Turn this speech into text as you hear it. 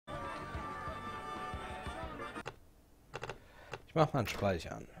Ich mache mal einen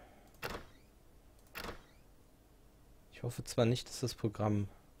Speichern. Ich hoffe zwar nicht, dass das Programm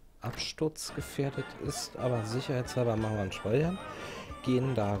absturzgefährdet ist, aber sicherheitshalber machen wir einen Speichern.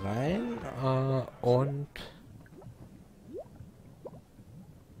 Gehen da rein und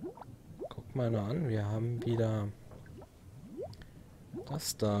guck mal noch an, wir haben wieder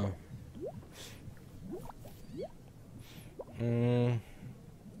das da.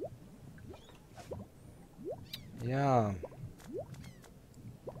 Ja,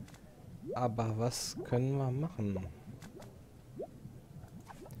 aber was können wir machen?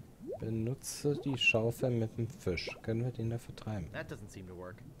 Benutze die Schaufel mit dem Fisch. Können wir den dafür treiben? That doesn't seem to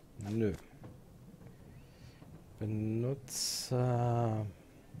work. Nö. Benutze...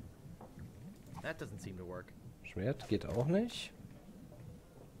 That doesn't seem to work. Schwert geht auch nicht.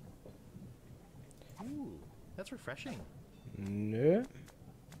 Ooh, that's refreshing. Nö.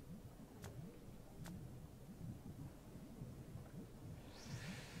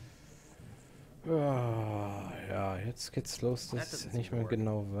 Ja, jetzt geht's los, dass ich nicht mehr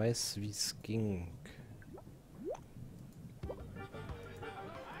genau weiß, wie es ging.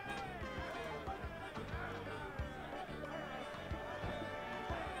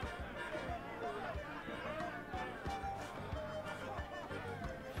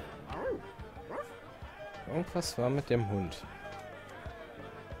 Irgendwas war mit dem Hund.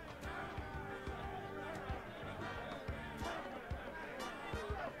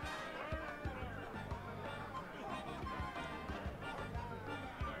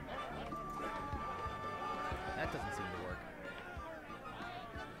 That doesn't seem to work.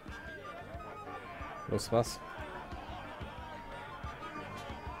 Los, was?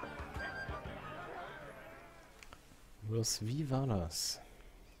 Los, wie war das?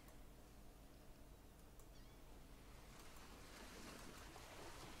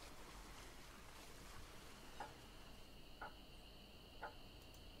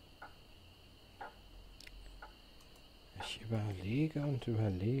 Ich überlege und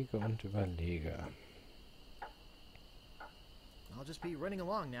überlege und überlege. I'll just be running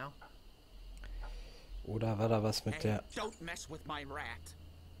along now. Oder war da was mit der... Don't mess with my rat.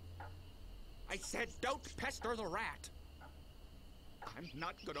 I said don't pester the rat. I'm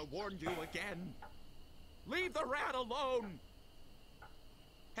not gonna warn you again. Leave the rat alone.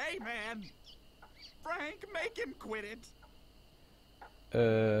 Hey, man. Frank, make him quit it.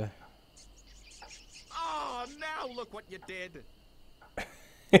 Oh, now look what you did.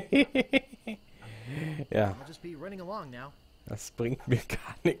 Ja, I'll just be running along now. das bringt mir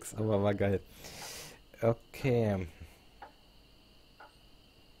gar nichts, aber war geil. Okay.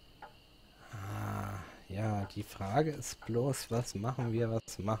 Ja, die Frage ist bloß, was machen wir,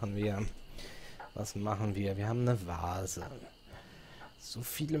 was machen wir? Was machen wir? Wir haben eine Vase. So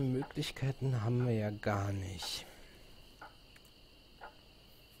viele Möglichkeiten haben wir ja gar nicht.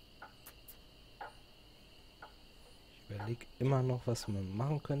 Ich überlege immer noch, was man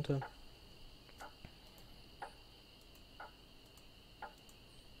machen könnte.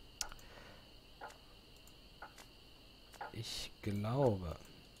 Ich glaube...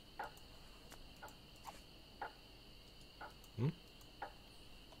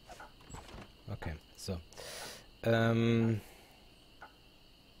 Okay, so. Wir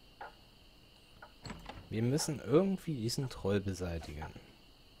müssen irgendwie diesen Troll beseitigen.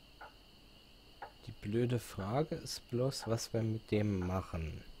 Die blöde Frage ist bloß, was wir mit dem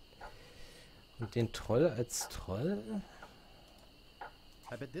machen. Und den Troll als Troll?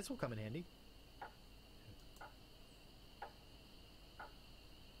 I bet this will come in handy.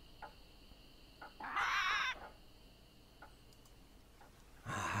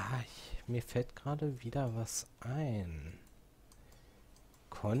 Mir fällt gerade wieder was ein.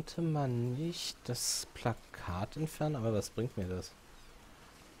 Konnte man nicht das Plakat entfernen? Aber was bringt mir das?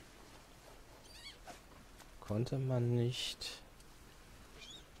 Konnte man nicht...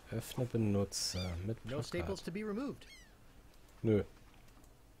 Öffne, benutze mit No staples Plakat. to be removed. Nö.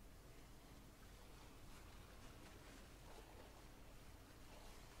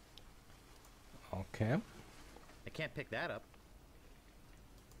 Okay. I can't pick that up.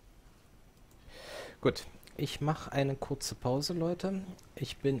 Gut, ich mache eine kurze Pause, Leute.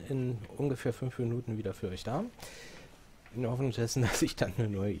 Ich bin in ungefähr 5 Minuten wieder für euch da. In der Hoffnung dessen, dass ich dann eine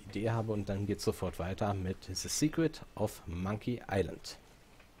neue Idee habe und dann geht es sofort weiter mit The Secret of Monkey Island.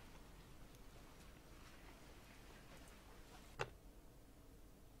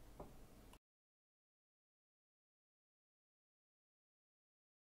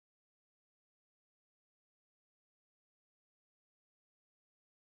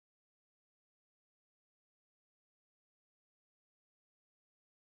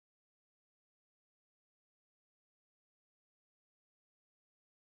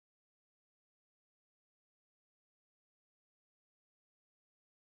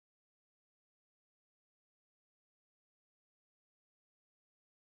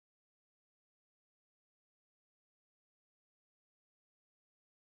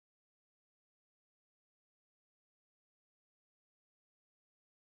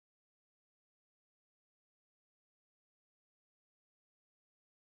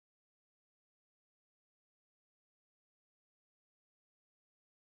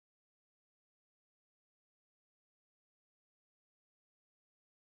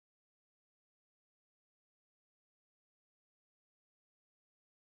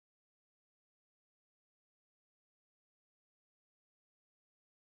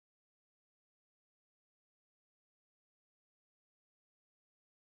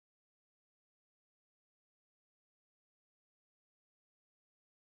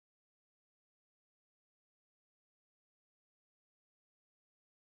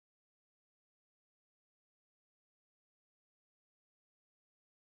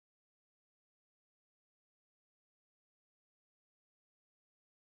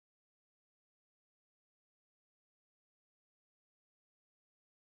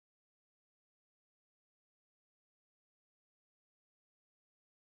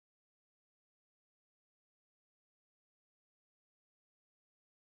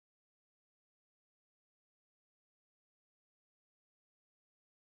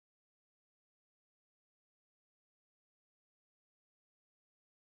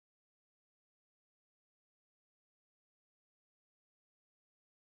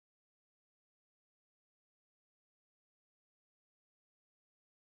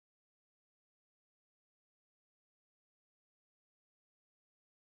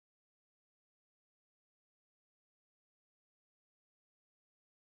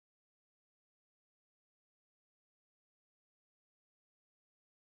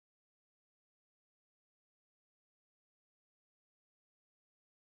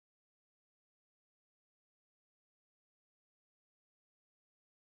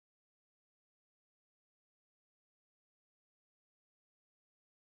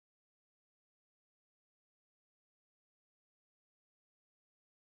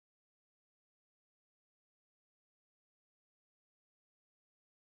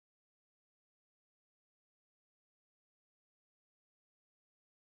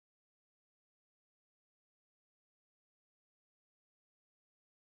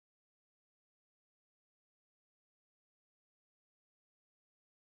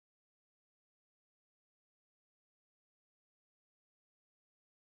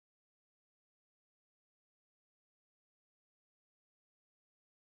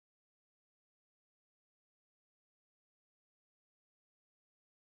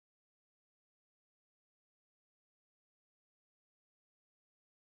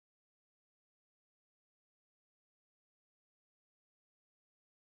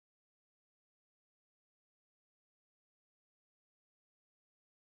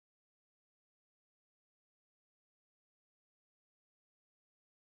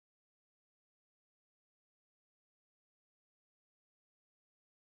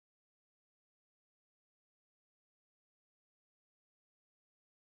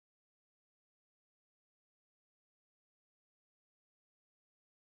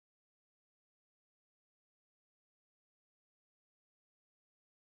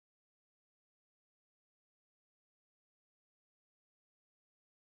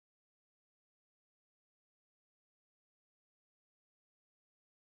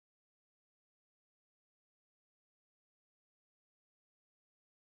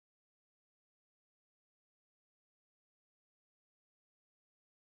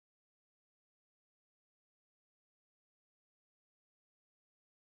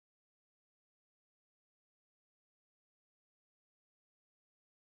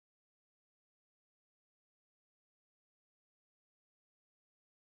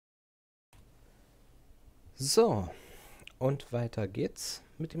 So, und weiter geht's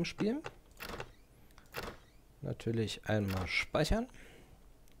mit dem Spiel. Natürlich einmal speichern.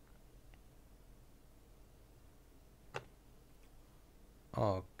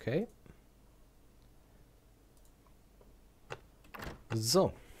 Okay.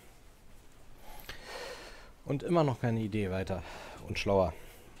 So. Und immer noch keine Idee weiter und schlauer.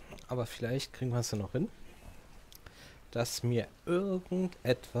 Aber vielleicht kriegen wir es ja noch hin, dass mir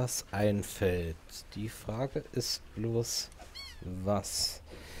irgendetwas einfällt. Die Frage ist bloß, was?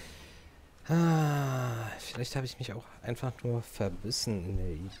 Vielleicht habe ich mich auch einfach nur verbissen in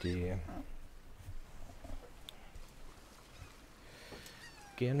der Idee.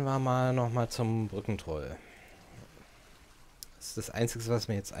 Gehen wir mal nochmal zum Brückentroll. Das ist das Einzige, was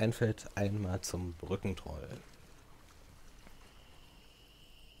mir jetzt einfällt. Einmal zum Brückentroll.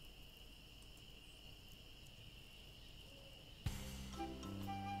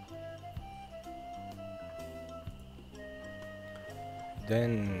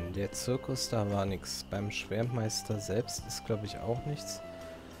 Denn der Zirkus, da war nichts. Beim Schwärmmeister selbst ist, glaube ich, auch nichts.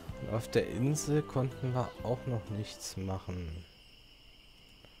 Und auf der Insel konnten wir auch noch nichts machen.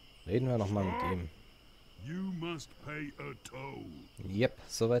 Reden wir nochmal mit ihm. Yep,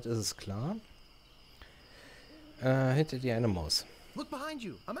 soweit ist es klar. Hinter dir eine Maus. Look behind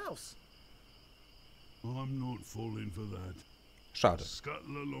you, a mouse. I'm not falling for that. Schade.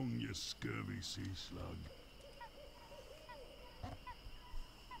 Scuttle along, you scurvy sea slug.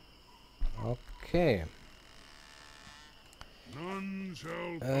 Okay. None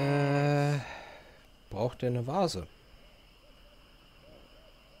shall Braucht ihr eine Vase?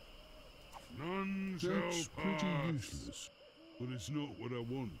 None That's pretty useless, but it's not what I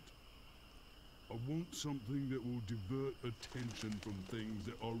want. I want something that will divert attention from things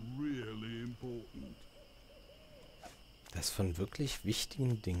that are really important. Das von wirklich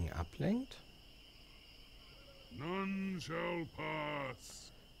wichtigen Dingen ablenkt? None shall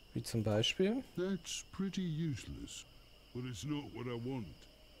pass. Wie zum Beispiel? That's pretty useless, but it's not what I want.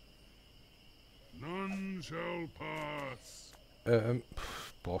 None shall pass.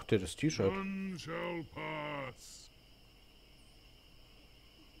 Braucht ihr das T-Shirt? None shall pass.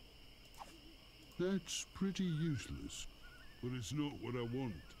 That's pretty useless, but it's not what I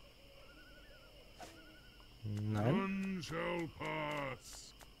want. Nein. None shall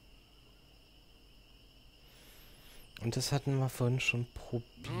pass. Und das hatten wir vorhin schon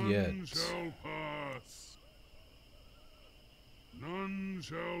probiert. None shall pass. None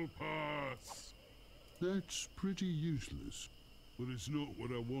shall pass. That's pretty useless, but it's not what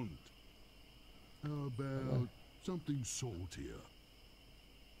I want. How about something saltier?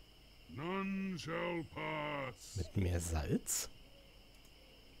 None shall pass. Mit mehr Salz?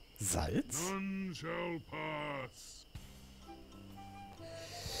 Salz? None shall pass.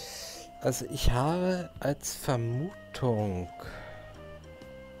 Also ich habe als Vermutung...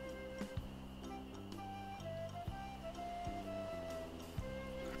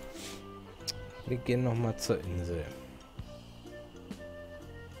 Wir gehen nochmal zur Insel.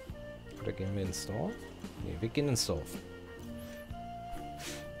 Oder gehen wir ins Dorf? Ne, wir gehen ins Dorf.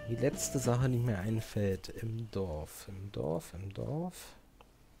 Die letzte Sache, die mir einfällt, im Dorf. Im Dorf, im Dorf.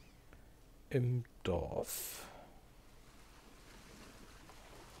 Im Dorf.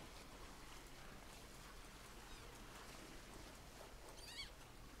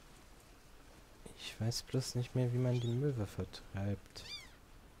 Ich weiß bloß nicht mehr, wie man die Möwe vertreibt.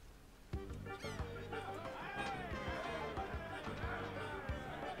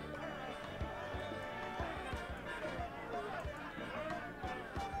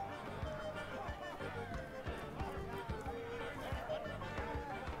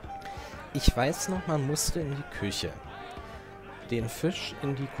 Ich weiß noch, man musste in die Küche den Fisch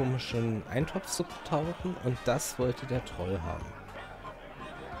in die komischen Eintopfsuppe tauchen und das wollte der Troll haben.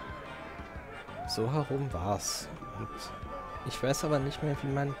 So herum war's. Und ich weiß aber nicht mehr, wie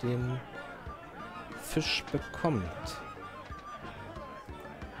man den Fisch bekommt.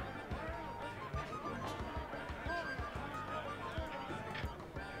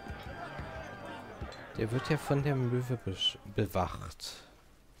 Der wird ja von der Möwe bewacht.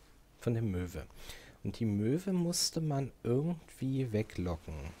 Von der Möwe. Und die Möwe musste man irgendwie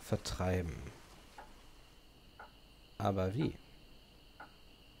weglocken, vertreiben. Aber wie?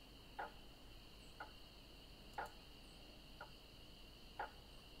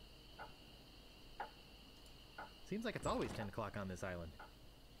 Seems like it's always 10 o'clock on this island.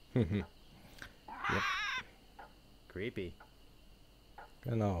 Yep. Creepy.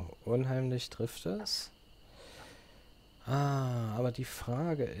 Genau, unheimlich trifft es. Ah, aber die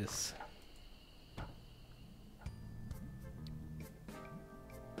Frage ist...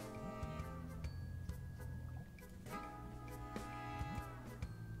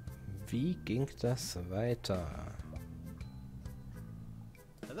 Wie ging das weiter?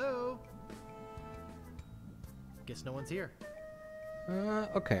 Hello? Guess no one's here. Ah,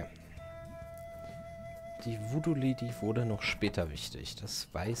 okay. Die Voodoo-Lady wurde noch später wichtig. Das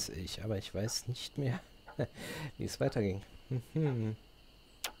weiß ich, aber ich weiß nicht mehr, wie es weiterging.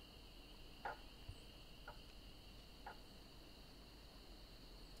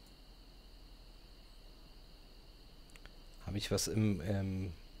 Habe ich was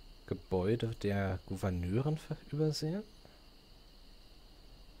im Gebäude der Gouverneurin übersehen?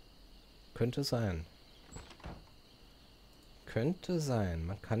 Könnte sein. Könnte sein.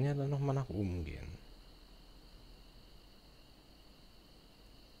 Man kann ja dann nochmal nach oben gehen.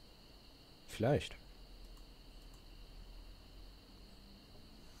 Vielleicht.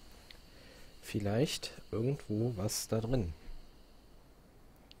 Vielleicht irgendwo was da drin.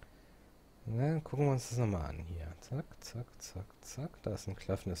 Na, gucken wir uns das nochmal an hier. Zack, zack, zack, zack. Da ist ein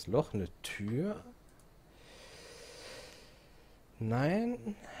klaffendes Loch, eine Tür.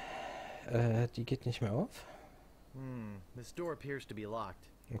 Nein. Die geht nicht mehr auf. This door appears to be locked.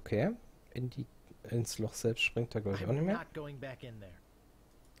 Okay. Ins Loch selbst springt er, glaube ich, auch nicht I'm mehr. not going back in there.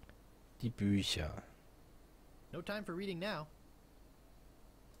 Die Bücher. No time for reading now.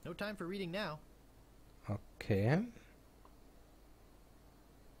 No time for reading now. Okay.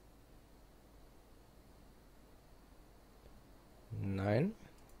 Nein.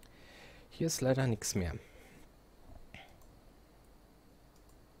 Hier ist leider nichts mehr.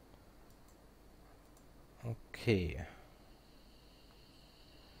 Okay.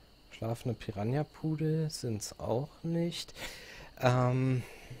 Schlafende Piranha-Pudel sind es auch nicht.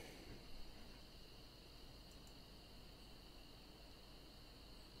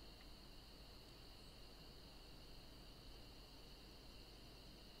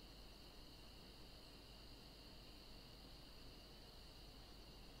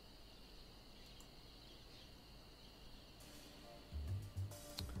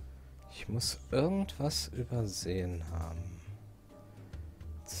 Ich muss irgendwas übersehen haben.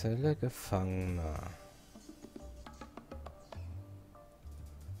 Zelle Gefangener.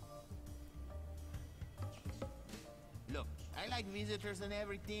 Look, I like visitors and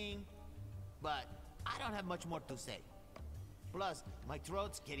everything, but I don't have much more to say. Plus, my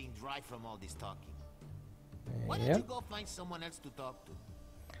throat's getting dry from all this talking. Why don't you go find someone else to talk to?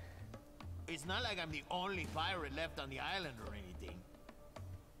 It's not like I'm the only pirate left on the island or anything.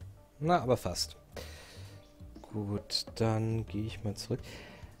 Na, aber fast. Gut, dann gehe ich mal zurück.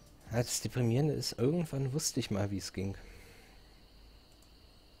 Das Deprimierende ist, irgendwann wusste ich mal, wie es ging.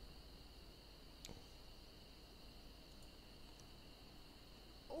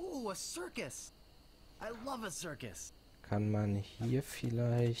 Oh, a circus! I love a circus. Kann man hier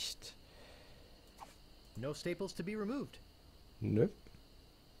vielleicht... No staples to be removed. Nö.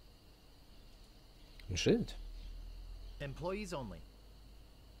 Ein Schild. Employees only.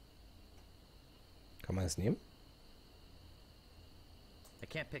 Kann man es nehmen? I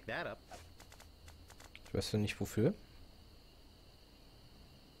can't pick that up. Ich weiß ja nicht wofür.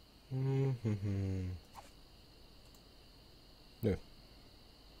 Nö.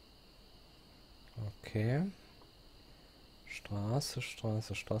 Okay. Straße,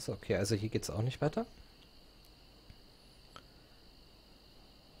 Straße, Straße. Okay, also hier geht's auch nicht weiter.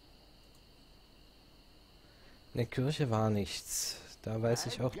 In der Kirche war nichts. Da weiß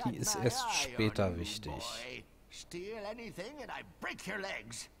ich auch, die ist erst später wichtig.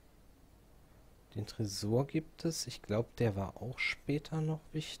 Den Tresor gibt es. Ich glaube, der war auch später noch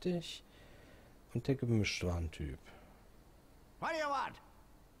wichtig. Und der Gemischtwarentyp. What do you want?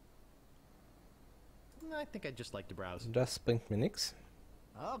 I think I'd just like to browse. Das bringt mir nichts.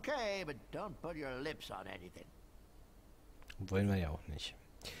 Okay, but don't put your lips on anything. Wollen wir ja auch nicht.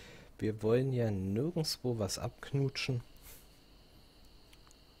 Wir wollen ja nirgendwo was abknutschen.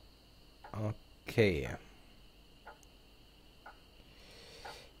 Okay.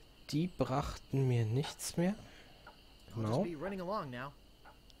 Die brachten mir nichts mehr. I'll Genau. just be running along now.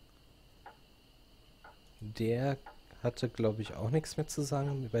 Der hatte, glaube ich, auch nichts mehr zu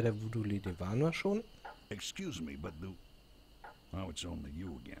sagen. Bei der Voodoo-Lady waren wir schon. Excuse me, but oh, it's only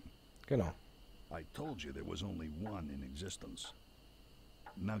you again. Genau. I told you there was only one in existence.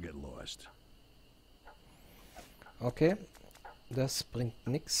 Now get lost. Okay. Das bringt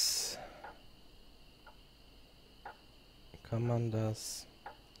nichts. Kann man das...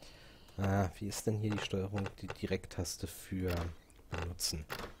 Ah, wie ist denn hier die Steuerung? Die Direkttaste für benutzen.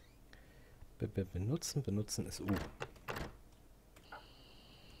 Benutzen, benutzen ist U.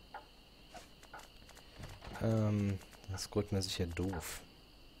 Das scrollt mir sicher doof.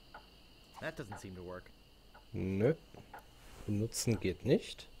 That doesn't seem to work. Nö. Benutzen geht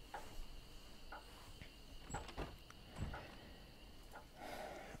nicht.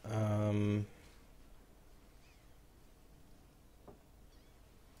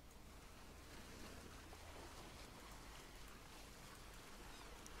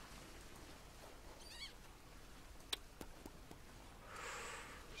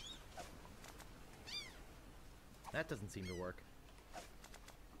 That doesn't seem to work.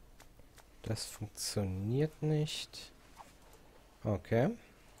 Das funktioniert nicht. Okay.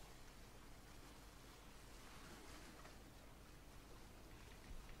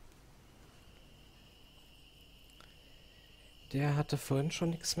 Der hatte vorhin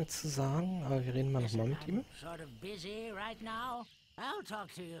schon nichts mehr zu sagen, aber wir reden mal nochmal mit ihm.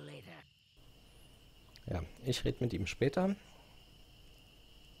 Ja, ich rede mit ihm später.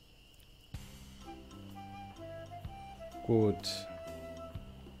 Gut.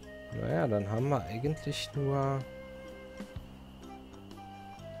 Naja, dann haben wir eigentlich nur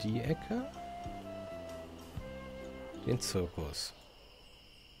die Ecke. Den Zirkus.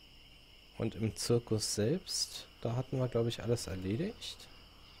 Und im Zirkus selbst, da hatten wir, glaube ich, alles erledigt.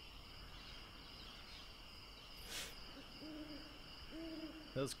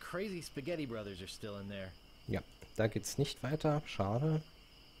 Those crazy Spaghetti Brothers are still in there. Ja, da geht's nicht weiter. Schade.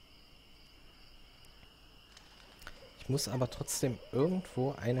 Ich muss aber trotzdem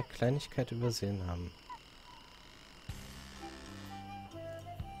irgendwo eine Kleinigkeit übersehen haben.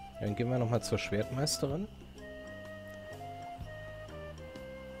 Dann gehen wir nochmal zur Schwertmeisterin.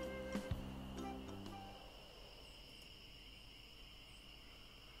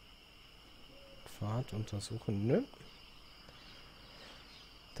 Pfad untersuchen. Nö.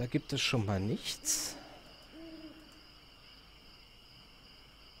 Da gibt es schon mal nichts.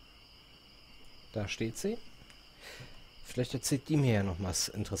 Da steht sie. Vielleicht erzählt die mir ja noch was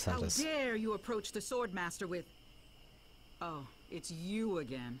Interessantes. How dare you approach the Swordmaster with... Oh, it's you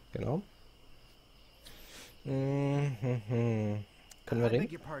again. Genau. Können wir I beg reden?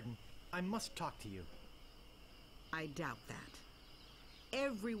 your pardon. I must talk to you. I doubt that.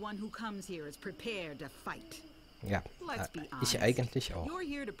 Everyone who comes here is prepared to fight. Ja, Let's be honest. ich eigentlich auch. You're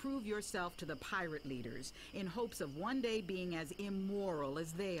here to prove yourself to the pirate leaders in hopes of one day being as immoral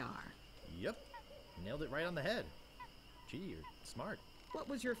as they are. Yep. Nailed it right on the head. Gee, you're smart. What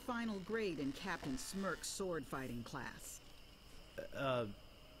was your final grade in Captain Smirk's sword fighting class?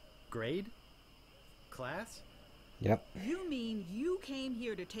 Grade? Class? Ja, You mean you came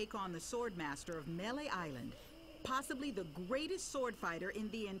here to take on the Swordmaster of Melee Island, possibly the greatest sword fighter in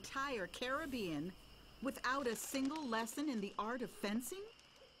the entire Caribbean, without a single lesson in the art of fencing?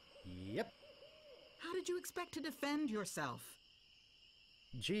 Yep. How did you expect to defend yourself?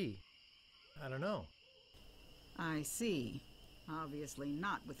 Gee, I don't know. I see. Obviously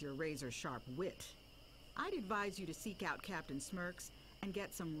not with your razor-sharp wit. I'd advise you to seek out Captain Smirks and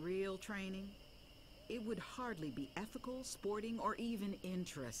get some real training. It would hardly be ethical, sporting, or even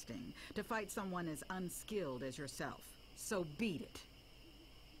interesting to fight someone as unskilled as yourself. So beat it.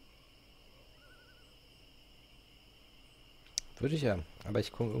 würde ich ja. Aber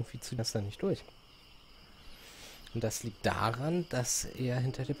ich komme irgendwie zu das da nicht durch. Und das liegt daran, dass er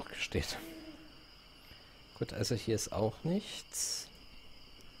hinter der Brücke steht. Gut, also hier ist auch nichts.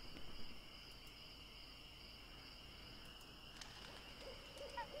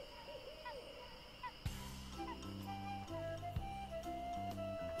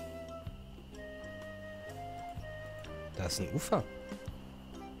 Da ist ein Ufer.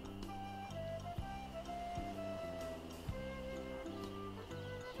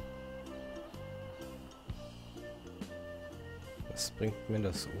 Was bringt mir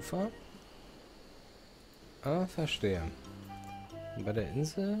das Ufer? Ah, verstehe. Und bei der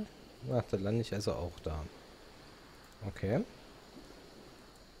Insel? Ach, da lande ich also auch da. Okay.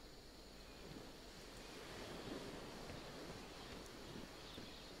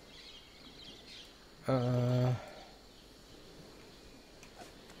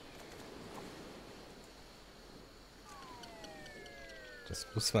 Das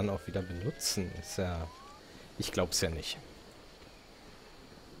muss man auch wieder benutzen. Ist ja... Ich glaub's ja nicht.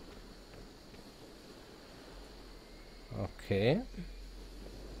 Okay.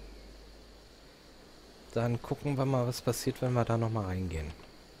 Dann gucken wir mal, was passiert, wenn wir da nochmal reingehen.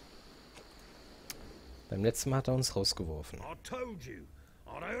 Beim letzten Mal hat er uns rausgeworfen. I told you,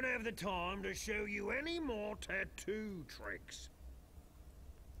 I don't have the time to show you any more tattoo tricks.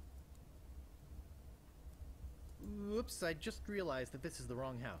 Oops, I just realized that this is the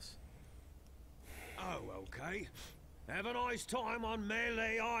wrong house. Oh, okay. Have a nice time on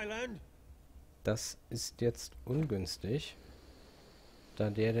Melee Island. Das ist jetzt ungünstig,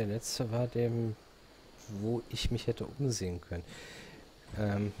 da der letzte war, wo ich mich hätte umsehen können.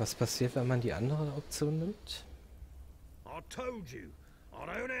 Was passiert, wenn man die andere Option nimmt? I told you, I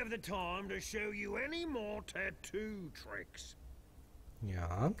I don't have the time to show you any more tattoo tricks.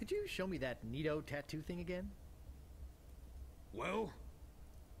 Ja. Could you show me that neato tattoo thing again? Well,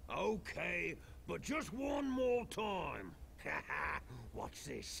 okay, but just one more time. Watch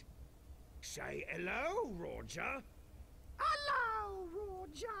this. Say hello, Roger. Hello,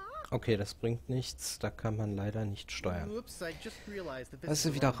 Roger. Okay, das bringt nichts. Da kann man leider nicht steuern. Oops, I just realized that this Also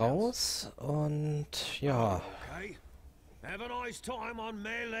is the wieder wrong house. raus und ja. Okay. Have a nice time on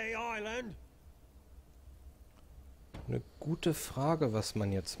Melee Island. Eine gute Frage, was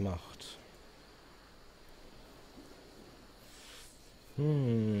man jetzt macht.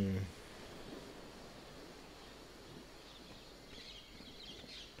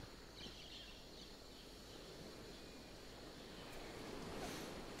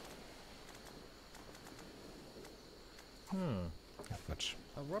 Ja, Quatsch.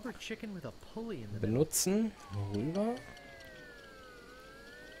 A rubber chicken with a pulley in the middle. Benutzen. Rüber.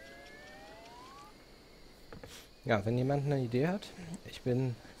 Ja, wenn jemand eine Idee hat, ich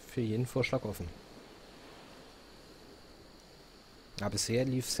bin für jeden Vorschlag offen. Aber bisher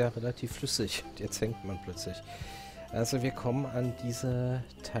lief es ja relativ flüssig. Jetzt hängt man plötzlich. Also wir kommen an diese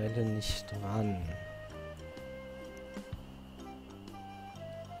Teile nicht ran.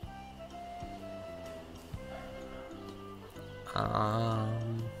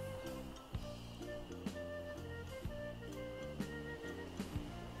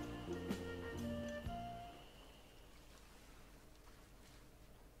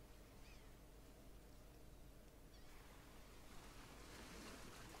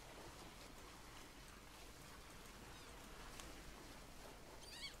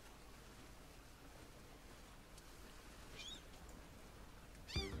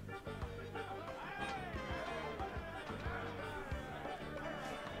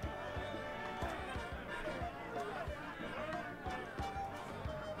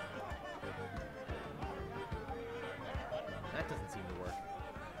 That doesn't seem to work.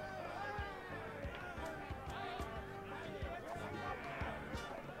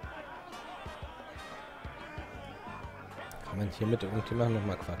 Kann man hier mit irgendjemandem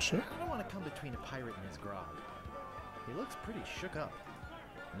nochmal quatschen? I don't want to come between a pirate and his grog. He looks pretty shook up.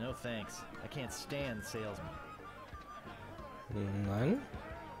 No thanks. I can't stand salesmen. Nein.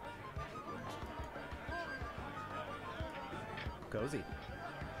 Cozy.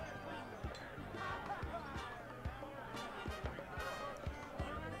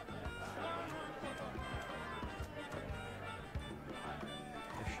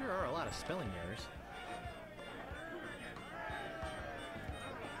 There sure are a lot of spelling errors.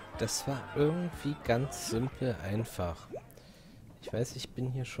 Das war irgendwie ganz simpel einfach. Ich weiß, ich bin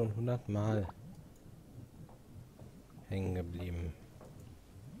hier schon 100 Mal hängen geblieben.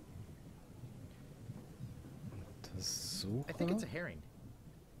 I think it's a Untersuche. herring.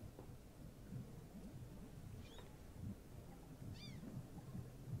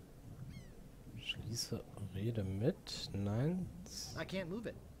 Schließe Rede mit. Nein. I can't move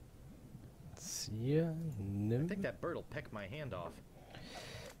it. Ziehe. I Nimm. think that bird'll peck my hand off.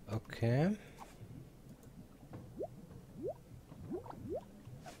 Okay.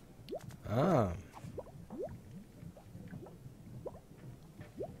 Ah.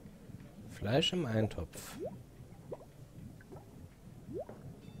 Fleisch im Eintopf.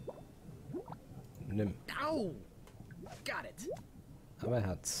 Nimm. Ow! Got it. Aber er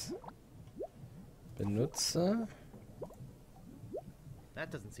hat's. Benutze.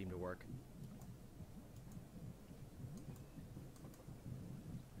 That doesn't seem to work.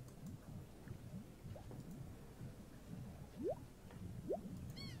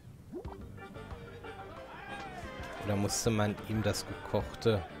 Oder musste man ihm das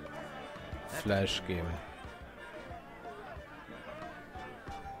gekochte Fleisch geben?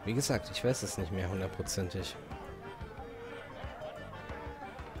 Wie gesagt, ich weiß es nicht mehr hundertprozentig.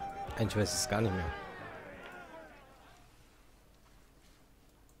 Eigentlich weiß ich es gar nicht mehr.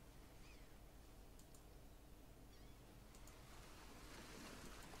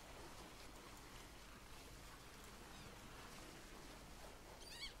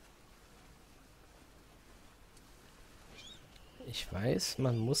 Ich weiß,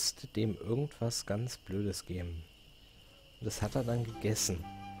 man musste dem irgendwas ganz Blödes geben. Und das hat er dann gegessen.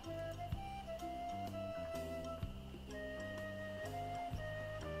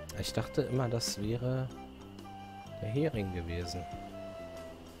 Ich dachte immer, das wäre der Hering gewesen.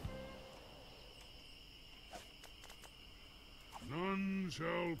 None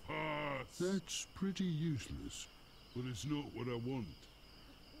shall pass. That's pretty useless, but it's not what I want.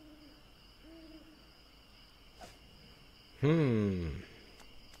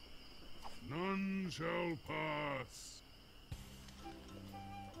 None shall pass.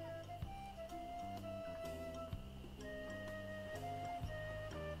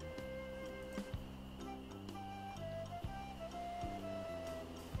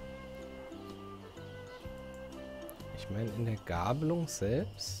 Ich meine, in der Gabelung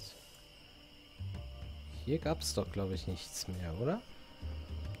selbst... Hier gab es doch, glaube ich, nichts mehr, oder?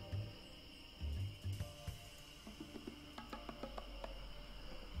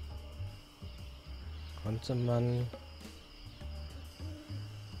 Konnte man...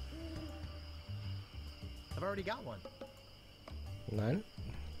 I've already got one. Nein,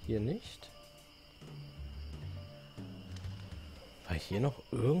 hier nicht. War hier noch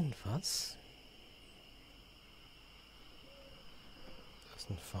irgendwas? Das ist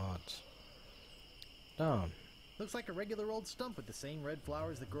ein Pfad. Da. Looks like a regular old stump with the same red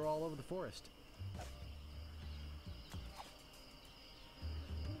flowers that grow all over the forest.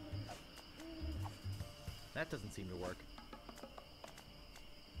 That doesn't seem to work.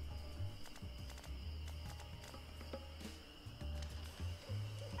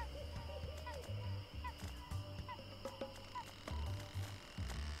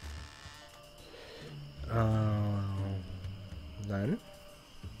 Nein.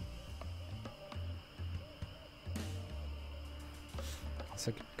 Das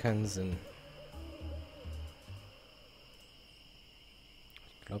ergibt keinen Sinn.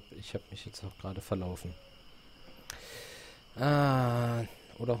 Ich glaube, ich habe mich jetzt auch gerade verlaufen.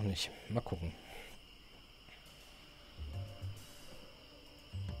 Oder auch nicht. Mal gucken.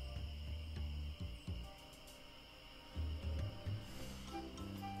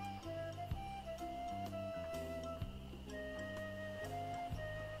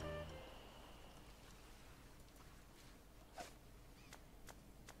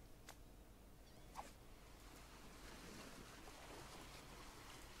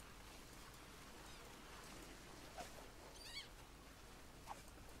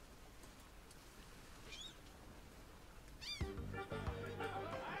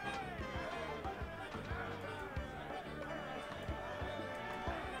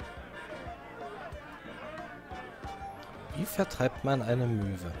 Wie vertreibt man eine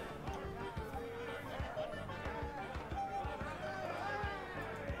Möwe?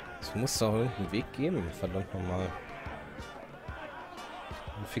 Es muss doch irgendeinen Weg geben, verdammt nochmal.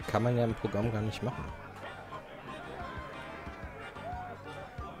 So viel kann man ja im Programm gar nicht machen.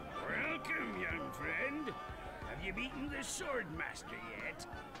 Welcome, young friend. Have you beaten the swordmaster yet?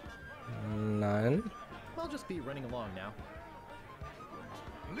 Nein. I'll just be running along now.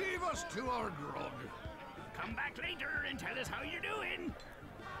 Leave us to our grog. Come back later and tell us how you're doing.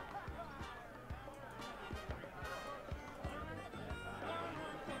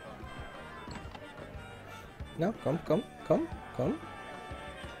 Na, komm.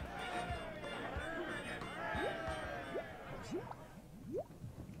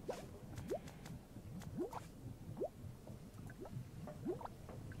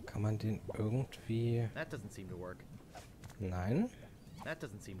 Kann man den irgendwie... That doesn't seem to work. Nein. That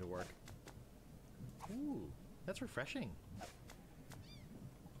doesn't seem to work. Ooh, that's refreshing.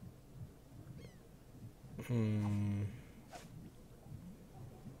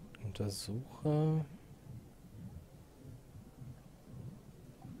 Untersuche...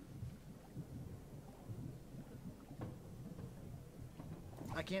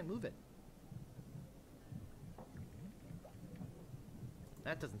 I can't move it.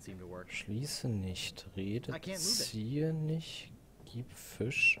 That doesn't seem to work. Schließe nicht, rede, I can't move it. ziehe nicht, gib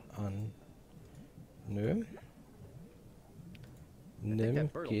Fisch an. Nö. Nimm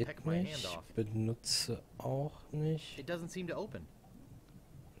that bird will geht peck my hand nicht, off. benutze auch nicht. It doesn't seem to open.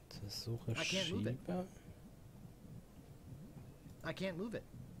 Untersuche can't move it. Schiebe, I can't move it.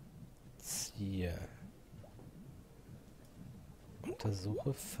 ziehe.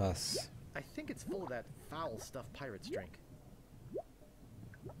 Untersuche Fass. I think it's full of that foul stuff pirates drink.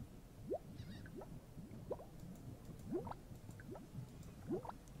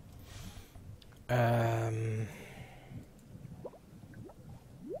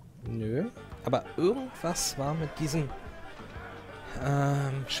 Nö. Aber irgendwas war mit diesem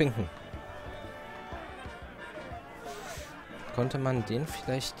Schinken. Konnte man den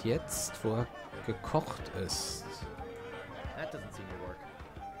vielleicht jetzt, wo er gekocht ist? That doesn't seem to work.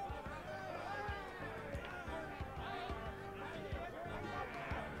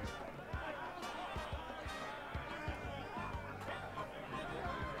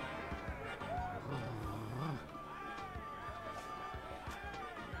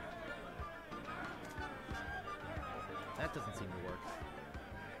 That doesn't seem to work.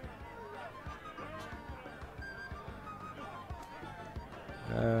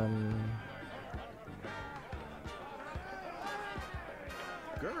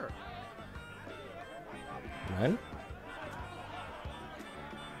 GER. Nein?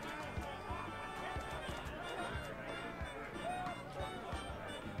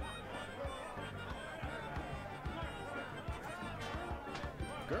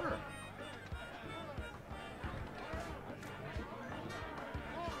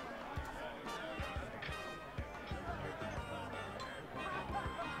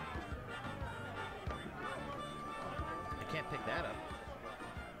 pick that up.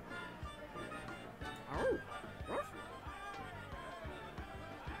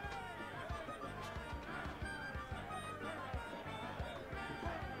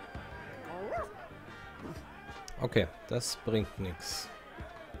 Okay, das bringt nichts.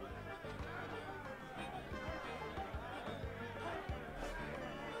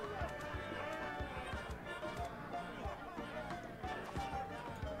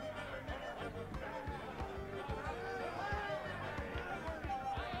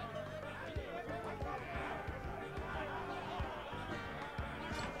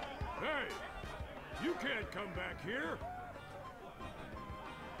 Hey! You can't come back here!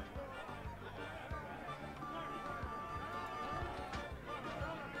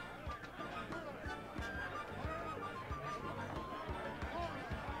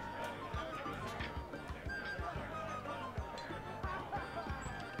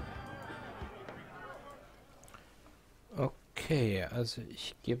 Okay, also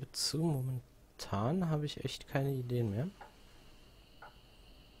ich gebe zu, momentan habe ich echt keine Ideen mehr,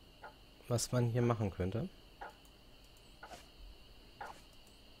 was man hier machen könnte.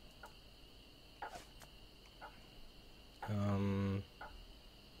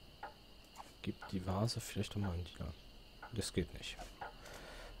 Gib die Vase vielleicht doch mal an die. Das geht nicht.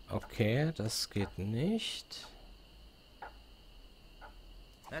 Okay, das geht nicht.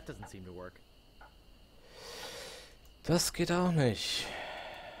 That doesn't seem to work. Das geht auch nicht.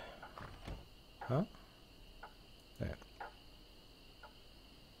 Ha? Nee.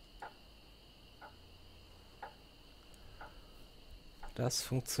 Das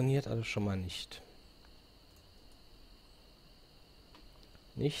funktioniert alles schon mal nicht.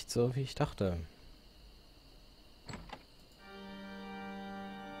 Nicht so, wie ich dachte.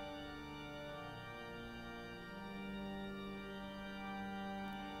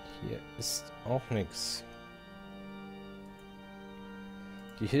 Hier ist auch nichts.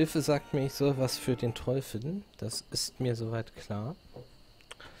 Die Hilfe sagt mir, ich soll was für den Troll finden. Das ist mir soweit klar.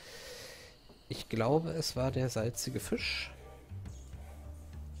 Ich glaube, es war der salzige Fisch.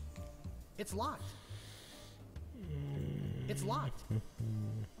 It's locked. It's locked.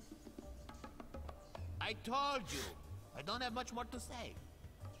 I told you. I don't have much more to say.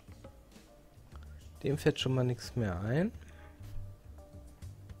 Dem fällt schon mal nichts mehr ein.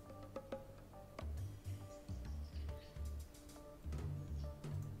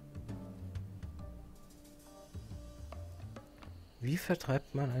 Wie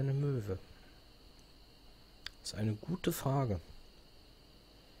vertreibt man eine Möwe? Das ist eine gute Frage.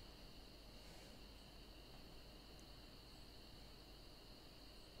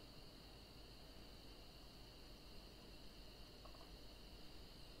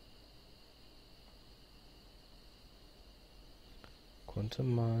 Konnte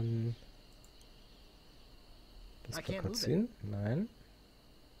man das kaputt ziehen? Nein.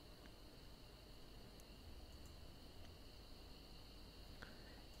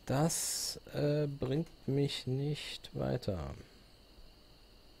 Das bringt mich nicht weiter.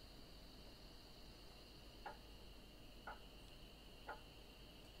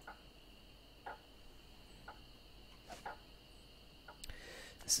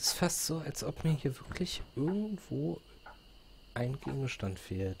 Es ist fast so, als ob mir hier wirklich irgendwo ein Gegenstand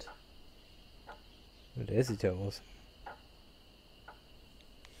fehlt. Der sieht ja aus.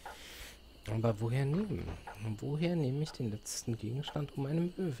 Aber woher nehmen? Woher nehme ich den letzten Gegenstand, um eine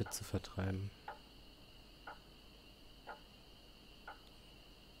Möwe zu vertreiben?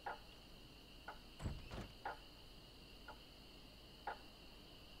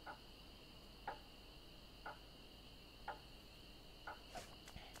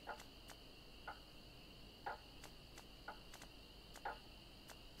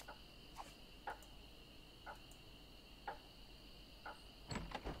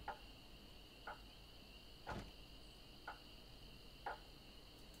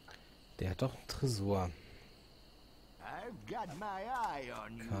 Der hat doch einen Tresor. I've got my eye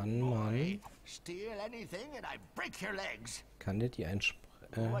on you, Kann boy. man... Steal anything and I break your legs. Kann der die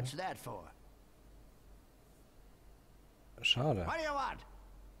What's that for? Schade. What do you want?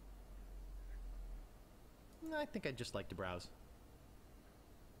 I think I'd just like to browse.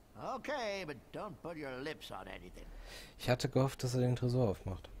 Okay, but don't put your lips on anything. Ich hatte gehofft, dass er den Tresor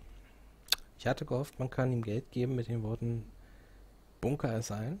aufmacht. Ich hatte gehofft, man kann ihm Geld geben mit den Worten Bunker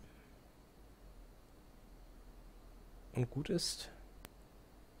es ein. Und gut ist.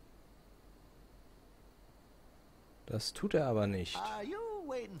 Das tut er aber nicht. Are you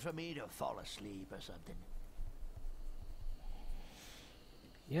waiting for me to fall asleep or something?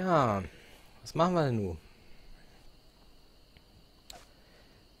 Ja, was machen wir denn nun?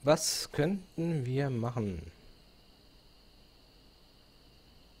 Was könnten wir machen?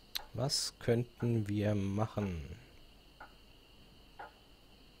 Was könnten wir machen?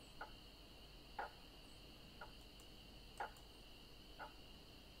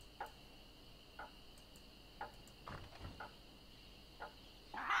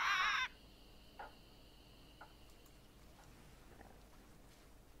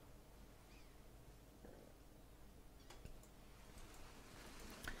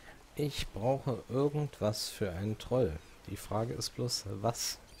 Ich brauche irgendwas für einen Troll. Die Frage ist bloß,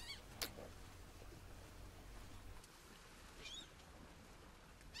 was?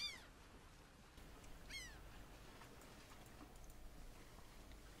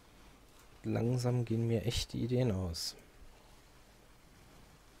 Langsam gehen mir echt die Ideen aus.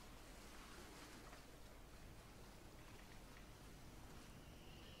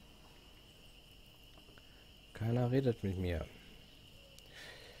 Keiner redet mit mir.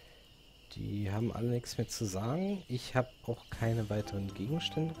 Die haben alle nichts mehr zu sagen. Ich habe auch keine weiteren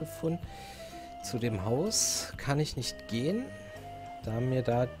Gegenstände gefunden. Zu dem Haus kann ich nicht gehen, da mir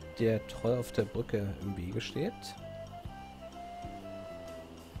da der Troll auf der Brücke im Wege steht.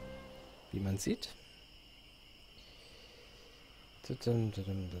 Wie man sieht. None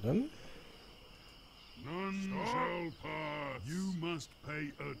shall pass. You must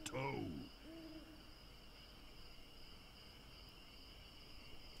pay a toll.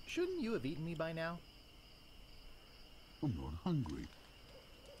 Shouldn't you have eaten me by now? I'm not hungry.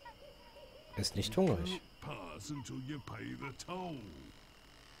 Ist nicht hungrig. Pass until you pay the toll.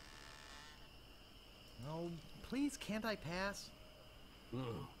 Oh, please, can't I pass?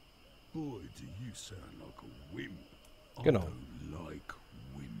 Oh, boy, do you sound like a wimp. Genau. I don't like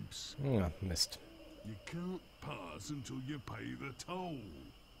wimps. Ja, Mist. You can't pass until you pay the toll.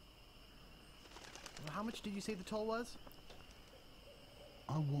 How much did you say the toll was?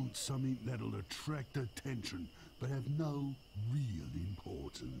 I want something that'll attract attention, but have no real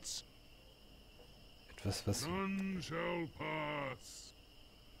importance. Etwas, was... None shall pass.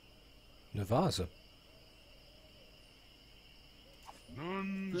 Eine Vase.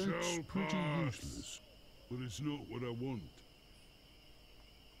 None shall pretty pass. useless. But it's not what I want.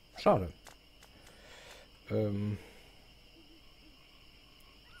 Schade.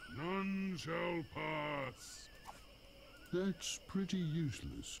 None shall pass. That's pretty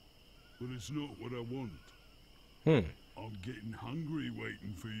useless. But it's not what I want. I'm getting hungry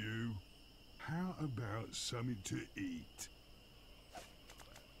waiting for you. How about something to eat?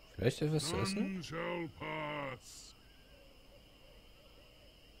 Vielleicht etwas zu essen? None shall pass.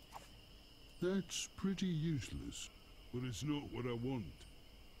 That's pretty useless. But it's not what I want.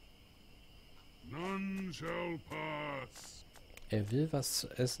 None shall pass. Er will was zu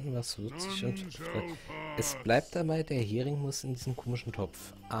essen, was würzig None und... shall Es pass. bleibt dabei, der Hering muss in diesen komischen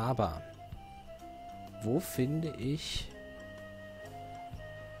Topf. Aber... Wo finde ich...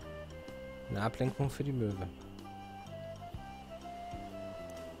 eine Ablenkung für die Möwe?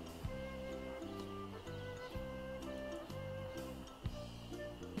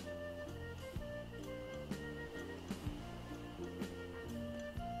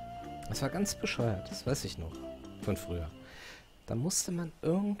 Das war ganz bescheuert, das weiß ich noch. Von früher. Da musste man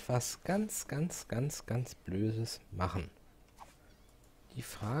irgendwas ganz Blödes machen. Die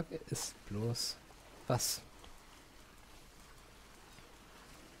Frage ist bloß, was?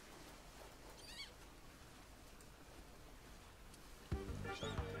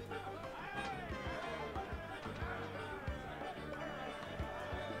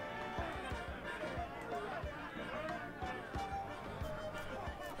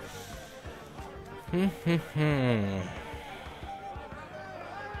 I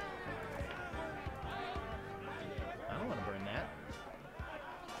don't want to burn that.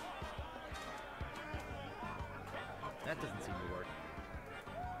 That doesn't seem to work.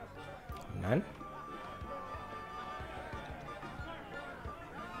 Nein?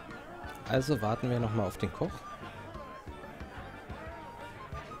 Also warten wir noch mal auf den Koch.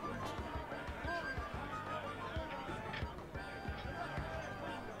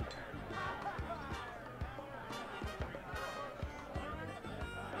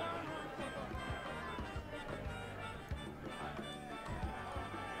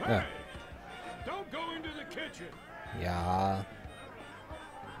 Ja. Don't go into the kitchen. Ja.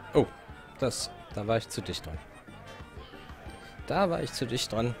 Oh, da war ich zu dicht dran. Da war ich zu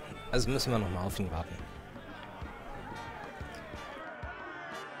dicht dran. Also müssen wir noch mal auf ihn warten.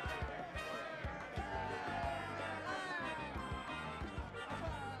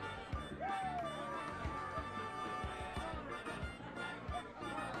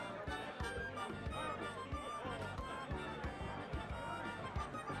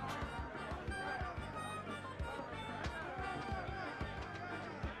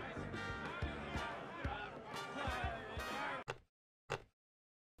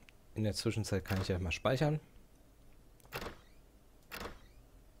 In der Zwischenzeit kann ich ja mal speichern.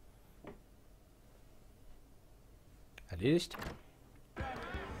 Erledigt.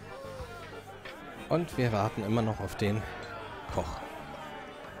 Und wir warten immer noch auf den Koch.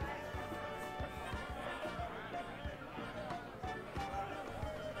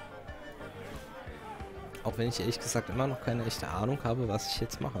 Auch wenn ich ehrlich gesagt immer noch keine echte Ahnung habe, was ich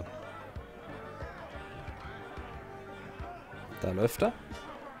jetzt mache. Da läuft er.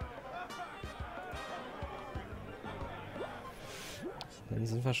 Dann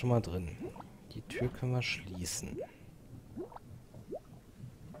sind wir schon mal drin. Die Tür können wir schließen.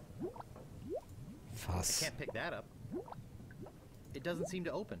 Fass. Can't pick that up. It doesn't seem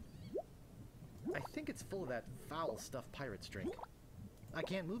to open. I think it's full of that foul stuff pirates drink. I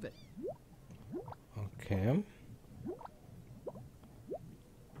can't move it. Okay.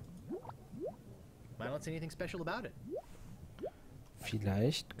 I don't see anything special about it.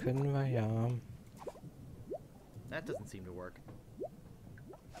 Vielleicht können wir ja... That doesn't seem to work.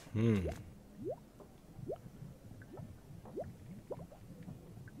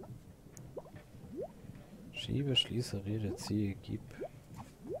 Schiebe, schließe, rede, ziehe, gib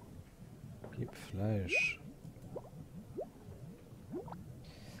Fleisch.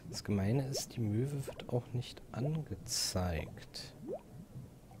 Das Gemeine ist, die Möwe wird auch nicht angezeigt.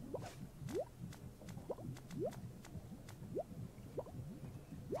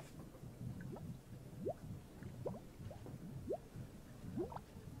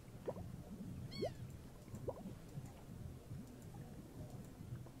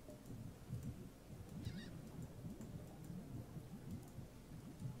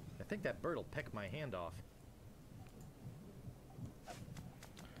 I think that bird'll peck my hand off.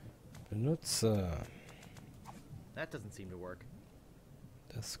 Benutze. That doesn't seem to work.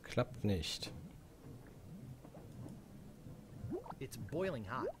 Das klappt nicht. It's boiling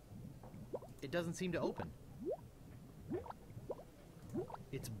hot. It doesn't seem to open.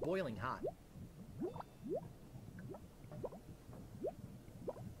 It's boiling hot.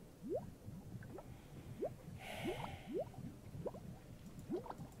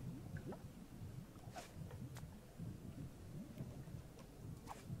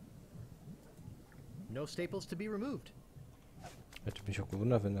 No staples to be removed. Hätte mich auch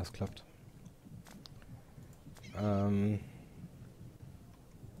gewundert, wenn das klappt.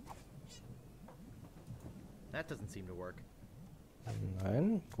 That doesn't seem to work.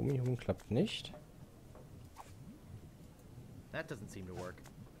 Nein, Gummihuhn klappt nicht. That doesn't seem to work.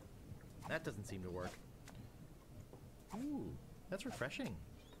 That doesn't seem to work. Ooh, that's refreshing.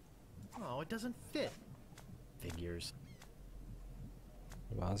 Oh, it doesn't fit. Figures.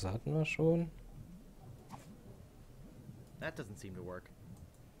 Vase hatten wir schon. That doesn't seem to work.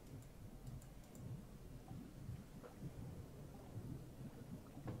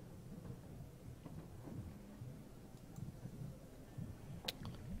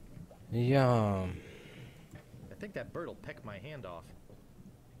 Ja. I think that bird'll peck my hand off.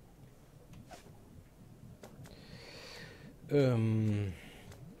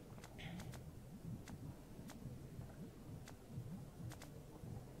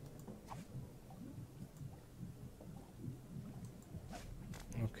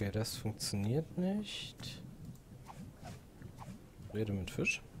 Okay, das funktioniert nicht. Rede mit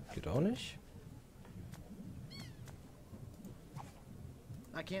Fisch. Geht auch nicht.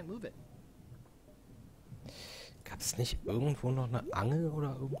 I can't move it. Gab es nicht irgendwo noch eine Angel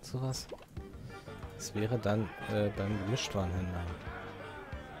oder irgend sowas? Das wäre dann beim Gemischtwarenhändler.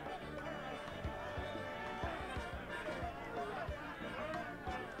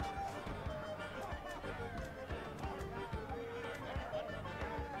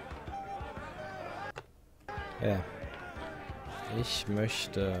 Ja. Ich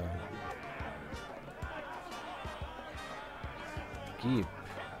möchte... Gib.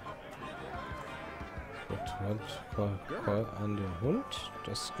 Protokoll an den Hund.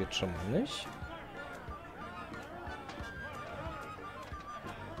 Das geht schon mal nicht.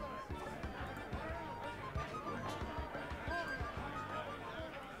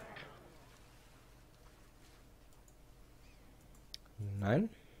 Nein.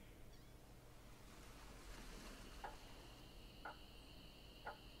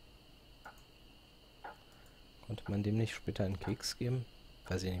 Konnte man dem nicht später einen Keks geben?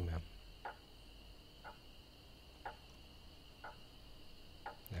 Weiß ich nicht mehr.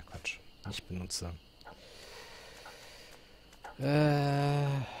 Ja, Quatsch. Nicht benutze.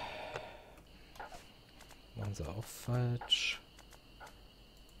 Machen sie auch falsch.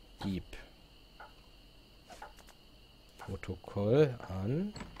 Gib. Protokoll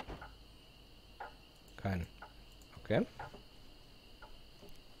an. Kein. Okay.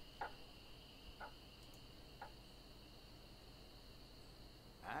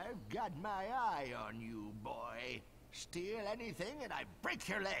 I've got my eye on you, boy. Steal anything and I break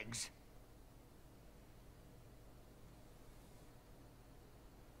your legs.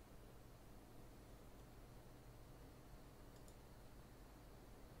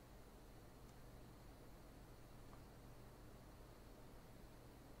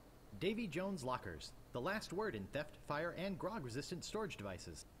 Davy Jones Lockers. The last word in theft, fire, and grog-resistant storage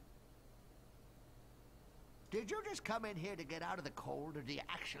devices. Did you just come in here to get out of the cold, or do you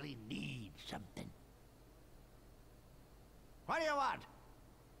actually need something? What do you want?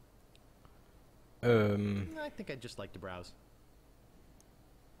 I think I'd just like to browse.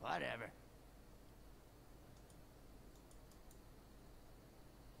 Whatever.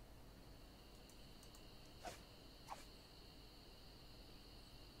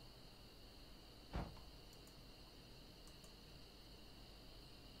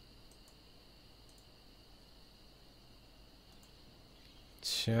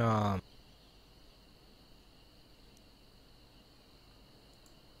 Tja.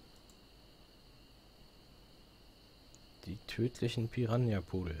 Die tödlichen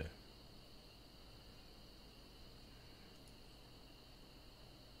Piranha-Pudel.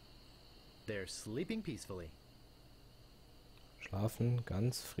 They're sleeping peacefully. Schlafen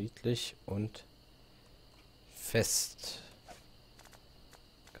ganz friedlich und fest.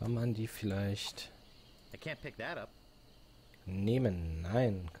 Kann man die vielleicht I can't pick that up. nehmen?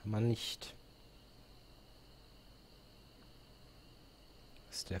 Nein, kann man nicht.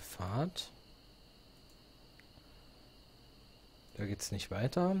 Das ist der Pfad. Da geht's nicht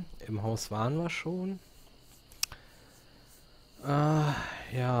weiter. Im Haus waren wir schon.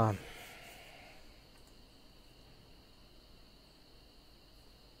 Ja.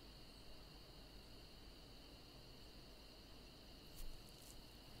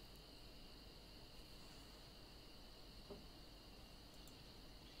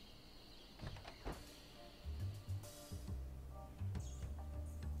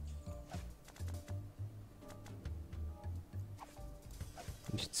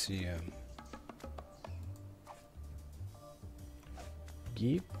 Ich ziehe.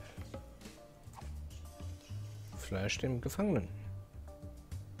 Gib Fleisch dem Gefangenen.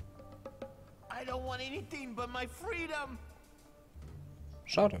 I don't want anything but my freedom.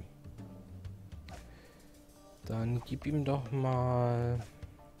 Schade. Dann gib ihm doch mal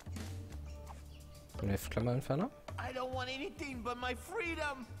einen Heftklammerentferner. I don't want anything but my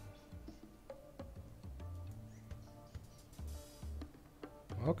freedom.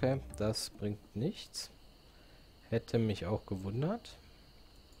 Okay, das bringt nichts. Hätte mich auch gewundert.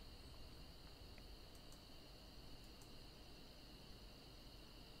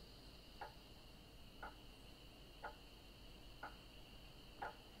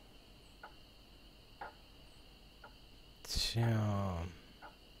 Tja.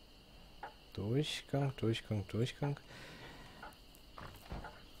 Durchgang, Durchgang, Durchgang.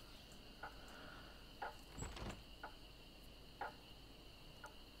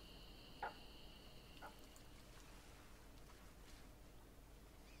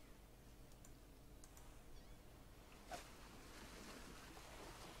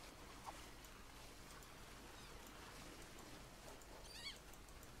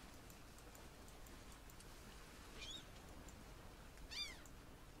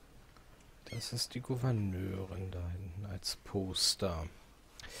 Das ist die Gouverneurin da hinten als Poster.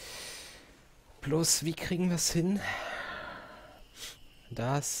 Bloß, wie kriegen wir es hin,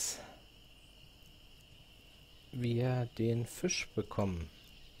 dass wir den Fisch bekommen?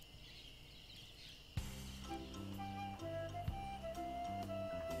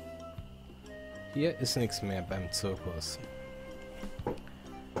 Hier ist nichts mehr beim Zirkus.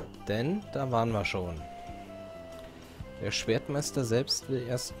 Denn da waren wir schon. Der Schwertmeister selbst will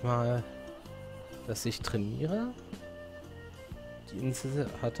erstmal, dass ich trainiere. Die Insel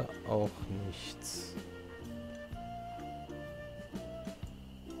hatte auch nichts.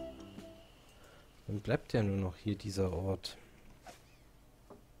 Dann bleibt ja nur noch hier dieser Ort.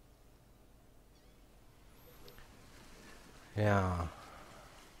 Ja.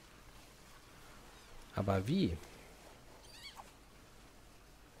 Aber wie?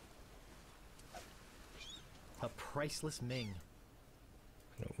 A priceless Ming.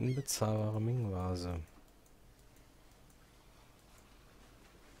 Eine unbezahlbare Ming-Vase.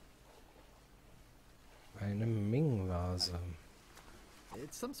 Eine Ming-Vase.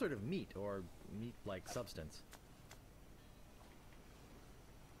 It's some sort of meat or meat-like substance.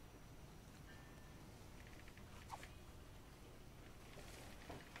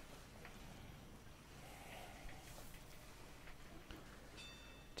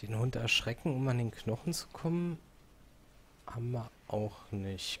 Den Hund erschrecken, um an den Knochen zu kommen, haben wir auch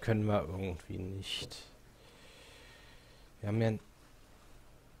nicht. Können wir irgendwie nicht. Wir haben ja...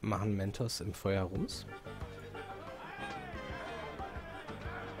 Machen Mentos im Feuer Rums.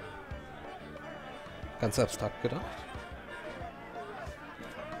 Ganz abstrakt gedacht.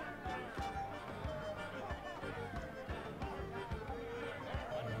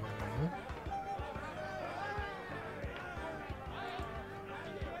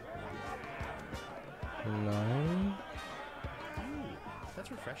 Nein.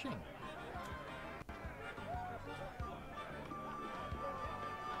 That's refreshing.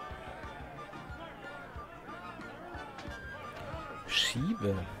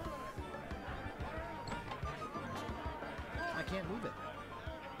 Schiebe. I can't move it.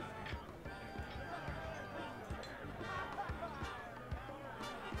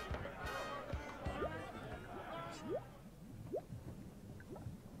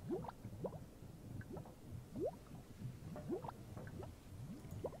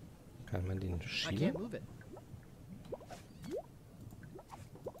 Kann man den I can't schieben? move it.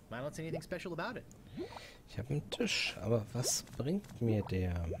 I don't see anything special about it. Ich habe einen Tisch, aber was bringt mir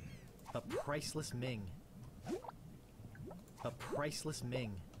der? A priceless Ming. A priceless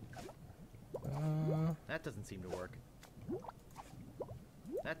Ming. That doesn't seem to work.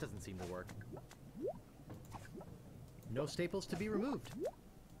 That doesn't seem to work. No staples to be removed.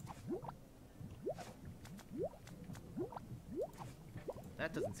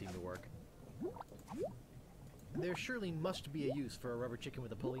 That doesn't seem to work. There surely must be a use for a rubber chicken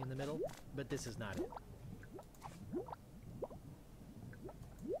with a pulley in the middle, but this is not it.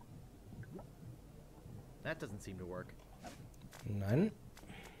 That doesn't seem to work. Nein.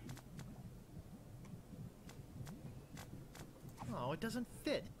 Oh, it doesn't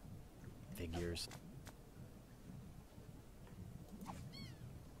fit. Figures.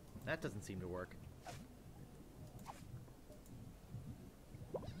 That doesn't seem to work.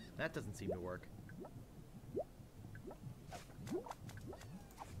 That doesn't seem to work.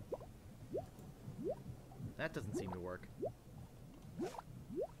 That doesn't seem to work.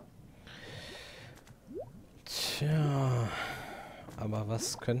 Tja, aber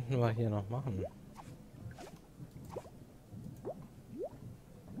was könnten wir hier noch machen?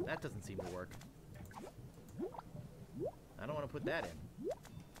 That doesn't seem to work. I don't want to put that in.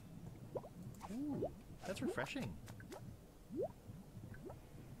 Ooh, that's refreshing.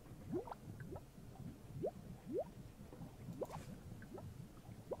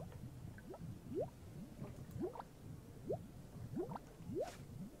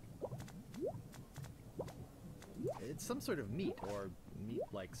 It's some sort of meat or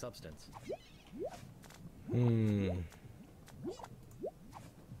meat-like substance.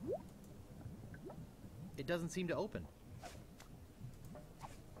 It doesn't seem to open.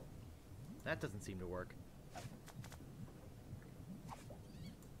 That doesn't seem to work.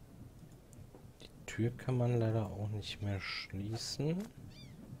 Die Tür kann man leider auch nicht mehr schließen.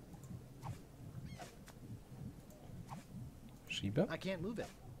 Schiebe. I can't move it.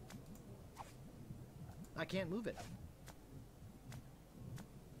 I can't move it.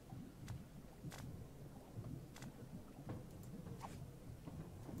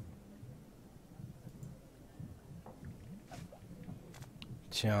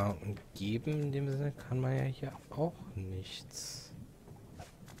 Tja, und geben in dem Sinne kann man ja hier auch nichts.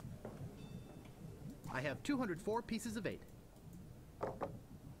 I have 204 pieces of 8.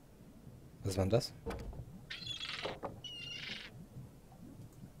 Was war denn das?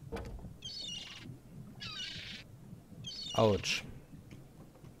 Autsch.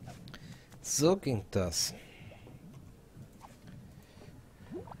 So ging das.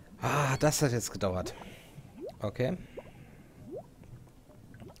 Ah, das hat jetzt gedauert. Okay.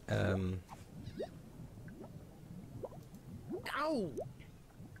 Ow!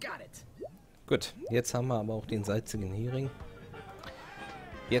 Got it. Gut, jetzt haben wir aber auch den salzigen Hering.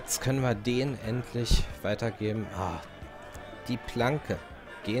 Jetzt können wir den endlich weitergeben. Ah, die Planke.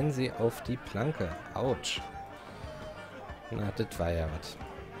 Gehen Sie auf die Planke. Autsch. Na, das war ja was.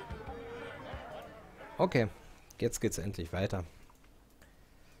 Okay, jetzt geht's endlich weiter.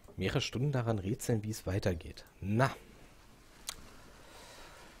 Mehrere Stunden daran rätseln, wie es weitergeht. Na.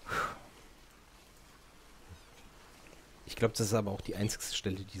 Ich glaube, das ist aber auch die einzige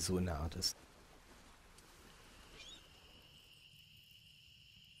Stelle, die so in der Art ist.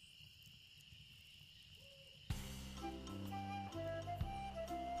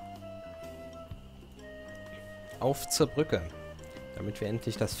 Auf zur Brücke, damit wir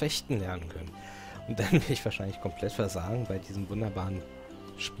endlich das Fechten lernen können. Und dann will ich wahrscheinlich komplett versagen bei diesem wunderbaren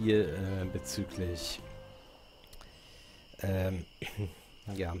Spiel bezüglich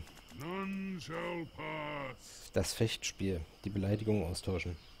ja, None shall pass. Das Fechtspiel. Die Beleidigung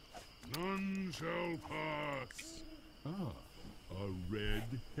austauschen. None shall pass. Ah, a red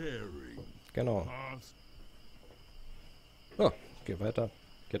herring. Genau. Pass. Oh, geh weiter.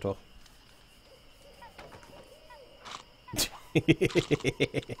 Geht doch.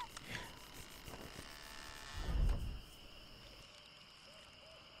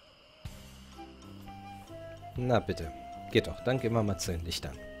 Na bitte. Geht doch. Dann gehen wir mal zu den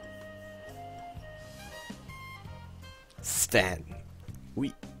Lichtern. Stan.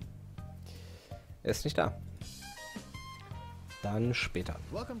 Ui. Er ist nicht da. Dann später.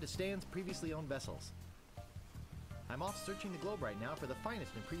 Welcome to Stan's previously owned vessels. I'm off searching the globe right now for the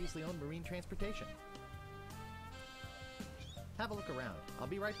finest in previously owned marine transportation. Have a look around. I'll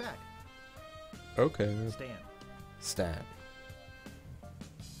be right back. Okay. Stan. Stan.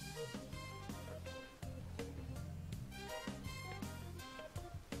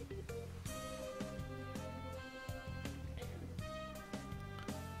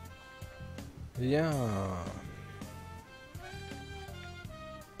 Ja.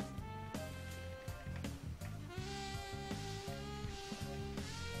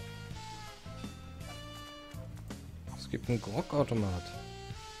 Es gibt einen Grog-Automat.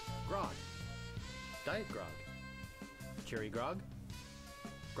 Grog. Diet Grog. Cherry Grog.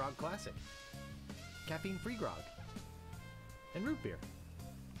 Grog Classic. Caffeine-free Grog. And root beer.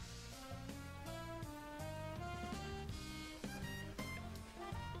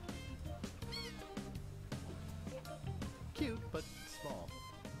 Cute, but small.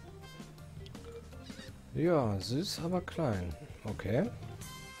 Ja, süß, aber klein. Okay.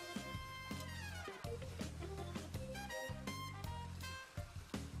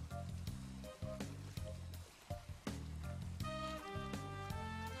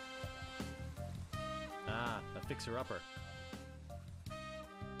 Ah, a fixer-upper.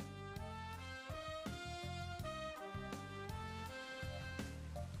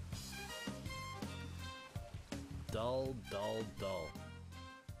 Dull, dull, dull.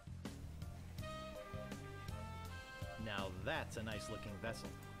 Now that's a nice-looking vessel.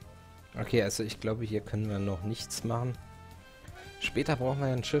 Okay, also ich glaube, hier können wir noch nichts machen. Später brauchen wir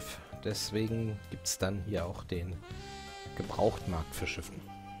ja ein Schiff. Deswegen gibt es dann hier auch den Gebrauchtmarkt für Schiffen.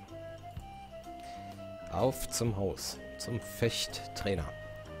 Auf zum Haus. Zum Fechttrainer.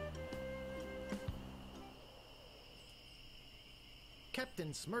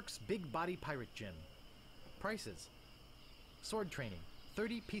 Captain Smirk's Big Body Pirate Gym. Prices. Sword training,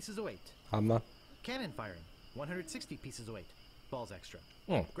 30 pieces of weight. Hammer. Cannon firing, 160 pieces of weight. Balls extra.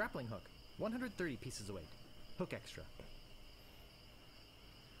 Oh. Grappling hook, 130 pieces of weight. Hook extra.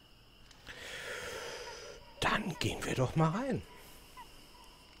 Dann gehen wir doch mal rein.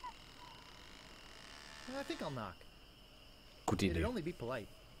 I think I'll knock. Gute It'd Idee. only be polite.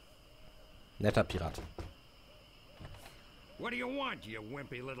 Netter Pirat. What do you want, you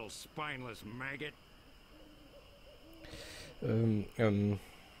wimpy little spineless maggot? Can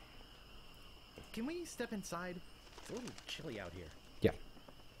we step inside? It's a little chilly out here. Ja.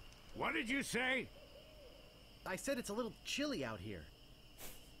 What did you say? I said it's a little chilly out here.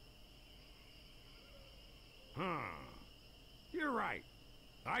 Huh. You're right.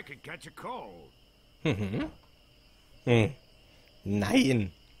 I could catch a cold.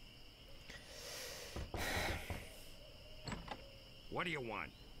 Nein. What do you want?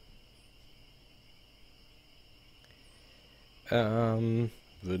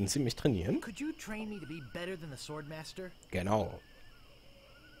 Würden Sie mich trainieren? Could you train me to be better than the Swordmaster? Genau.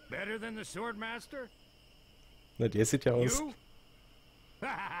 Better than the Swordmaster? Na, der sieht ja aus. You?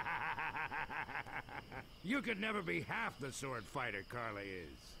 You could never be half the sword fighter Carla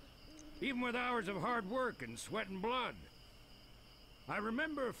is. Even with hours of hard work and sweat and blood. I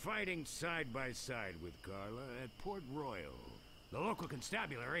remember fighting side by side with Carla at Port Royal. The local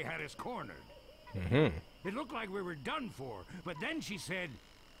constabulary had us cornered. It looked like we were done for, but then she said,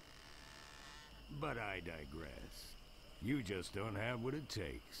 "But I digress. You just don't have what it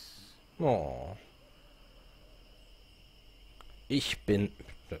takes." Oh. Ich bin...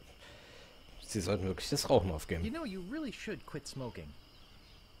 Sie sollten wirklich das Rauchen aufgeben. You know, you really should quit smoking.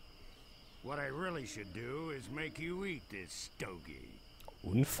 What I really should do is make you eat this stogie.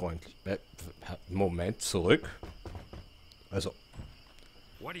 Unfreundlich. Moment, zurück. Also,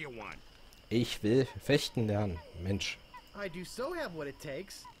 What do you want? ich will fechten lernen. Mensch. I do so have what it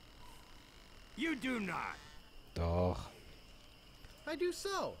takes. You do not. Doch. I do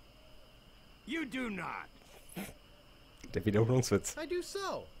so. You do not. Der Wiederholungswitz. I do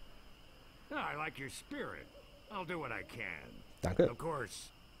so. I like your spirit. I'll do what I can. Danke. Of course,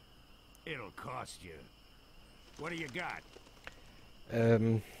 it'll cost you. What do you got?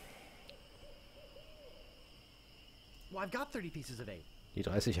 Well, I've got 30 pieces of 8. Die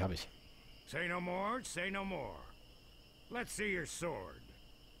 30 habe ich. Say no more, say no more. Let's see your sword.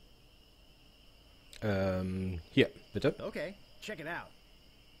 Hier, bitte. Okay, check it out.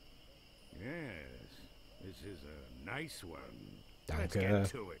 Yes, this is a nice one. Let's Danke. get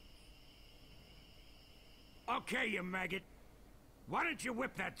to it. Okay, you maggot. Why don't you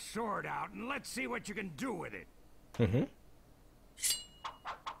whip that sword out and let's see what you can do with it. Mhm.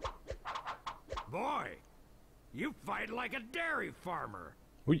 Boy, you fight like a dairy farmer.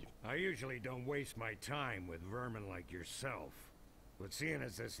 Ui. I usually don't waste my time with vermin like yourself. But seeing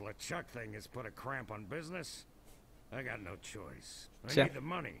as this LeChuck thing has put a cramp on business, I got no choice. I Tja. need the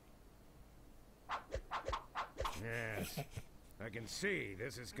money. Yes, I can see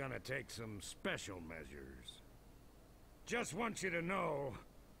this is gonna take some special measures. Just want you to know,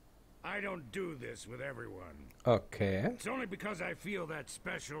 I don't do this with everyone. Okay. It's only because I feel that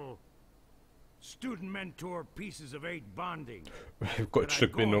special student-mentor pieces of 8 bonding that I'm going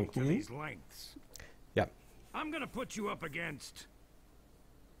Goldstückbindung. to Mhm. these lengths. Ja. I'm gonna put you up against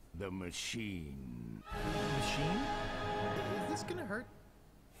the machine. Machine? Is this gonna hurt?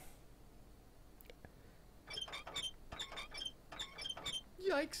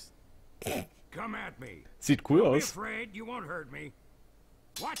 Yikes. Come at me. Sieht cool Don't be aus. afraid, you won't hurt me.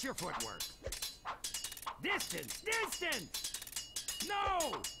 Watch your footwork. Distance, distance!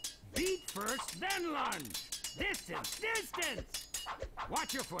 No! Beat first, then lunge. Distance, distance!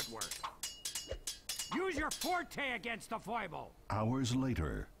 Watch your footwork. Use your forte against the foible. Hours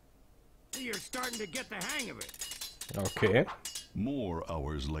later. You're starting to get the hang of it. Okay. More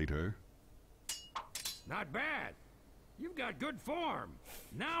hours later. Not bad. You've got good form.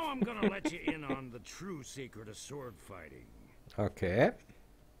 Now I'm gonna let you in on the true secret of sword fighting. Okay.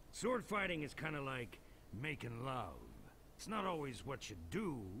 Sword fighting is kind of like making love. It's not always what you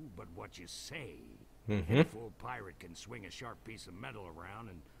do, but what you say. A full pirate can swing a sharp piece of metal around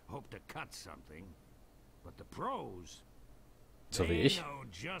and hope to cut something. But the pros, So wie they ich. know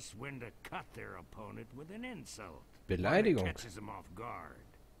just when to cut their opponent with an insult. Beleidigung. One that catches them off guard.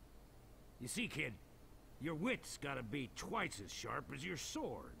 You see, kid, your wit's gotta be twice as sharp as your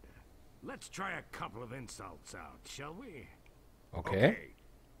sword. Let's try a couple of insults out, shall we? Okay.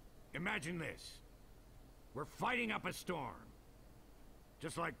 Imagine this. We're fighting up a storm.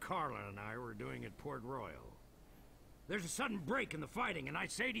 Just like Carla and I were doing at Port Royal. There's a sudden break in the fighting, and I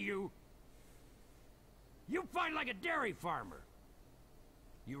say to you, you fight like a dairy farmer.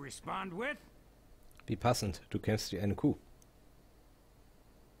 You respond with, Wie passend. Du kennst wie eine Kuh.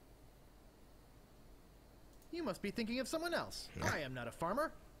 You must be thinking of someone else. I am not a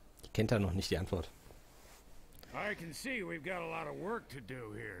farmer. Ich kennt da noch nicht die Antwort. I can see we've got a lot of work to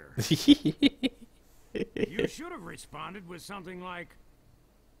do here. You should have responded with something like,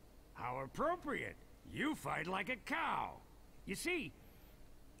 how appropriate. You fight like a cow. You see,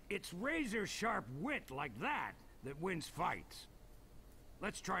 it's razor-sharp wit like that that wins fights.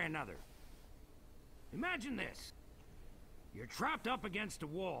 Let's try another. Imagine this. You're trapped up against a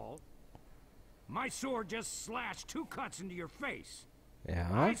wall. My sword just slashed 2 cuts into your face. I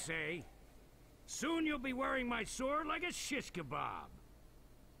Ja. say, soon you'll be wearing my sword like a shish kebab.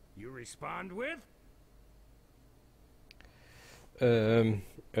 You respond with,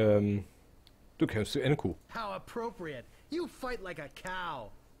 Du kämpfst wie eine Kuh. How appropriate. You fight like a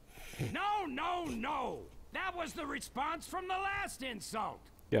cow. no, no, no. That was the response from the last insult.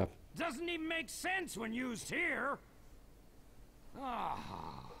 Ja. Doesn't even make sense when used here.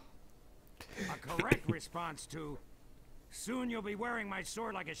 Ah. A correct response to, soon you'll be wearing my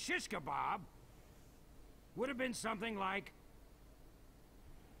sword like a shish kebab, would have been something like,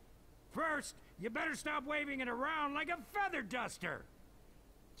 first, you better stop waving it around like a feather duster.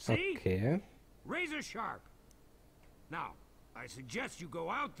 See? Okay. Razor sharp. Now, I suggest you go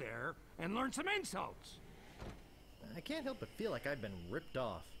out there and learn some insults. I can't help but feel like I've been ripped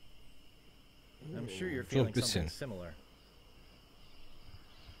off. I'm sure you're So ein feeling something bisschen. similar.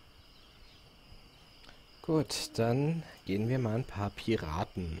 Gut, dann gehen wir mal ein paar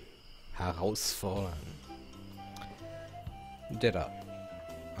Piraten herausfordern. Der da.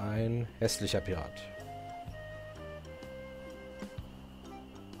 Ein hässlicher Pirat.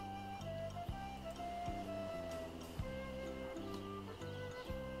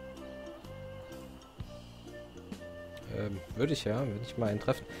 Würde ich mal einen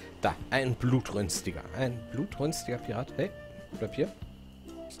treffen. Da, ein blutrünstiger. Ein blutrünstiger Pirat. Hey, bleib hier.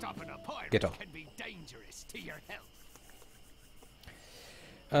 Stopping a pirate Get off. can be dangerous to your health.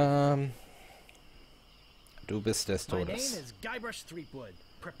 Du bist des My name Todes. is Guybrush Threepwood.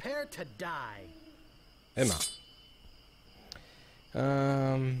 Prepare to die. Immer.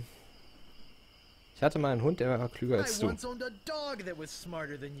 Ich Ich hatte mal einen Hund, der war klüger als I du. once owned a dog that was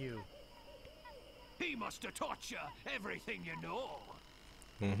smarter than you. He must have taught you everything you know.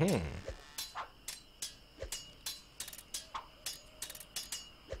 Mhm.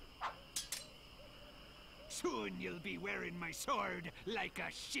 Soon you'll be wearing my sword like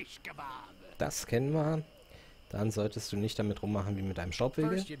a shish kebab. Das kennen wir. Dann solltest du nicht damit rummachen wie mit einem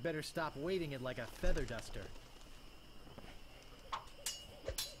Staubwedel. First, you'd better stop weighting it like a feather duster.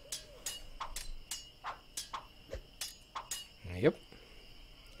 Jupp.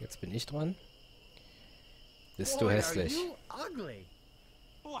 Jetzt bin ich dran. Bist du Boy, hässlich. Are you ugly?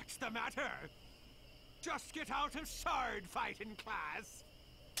 What's the matter? Just get out of sword fighting class.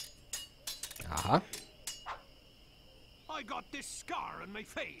 Aha. I got this scar on my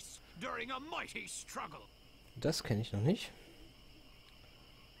face during a mighty struggle. Das kenne ich noch nicht.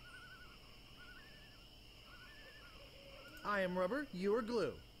 I am rubber, you are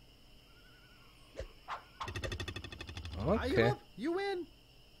glue. I give Okay. up, you win.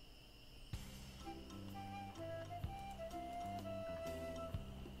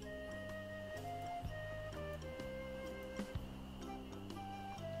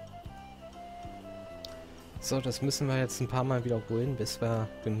 So, das müssen wir jetzt ein paar Mal wiederholen, bis wir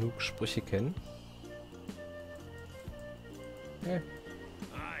genug Sprüche kennen. Ja,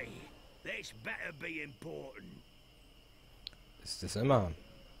 Aye, this better be important. ist es immer.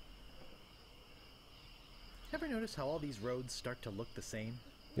 Ever notice how all these roads start to look the same?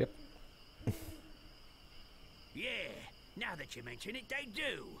 Yep. Yeah, now that you mention it, they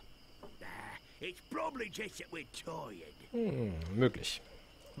do. It's probably just that we're tired. Möglich.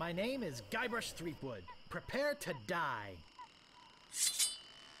 My name is Guybrush Threepwood. Prepare to die.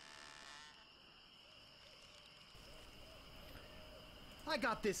 I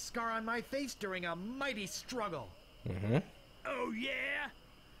got this scar on my face during a mighty struggle. Mhm. Oh yeah?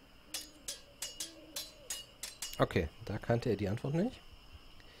 Okay, da kannte er die Antwort nicht.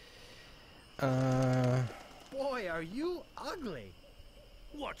 Boy, are you ugly.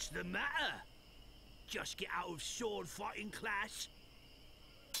 What's the matter? Just get out of sword fighting class?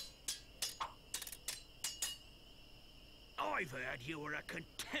 I've heard you were a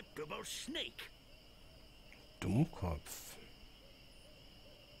contemptible sneak. Dummkopf.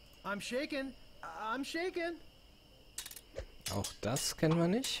 I'm shaken. I'm shaken. Auch das kennen wir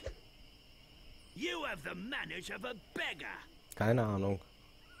nicht. You have the manners of a beggar. Keine Ahnung.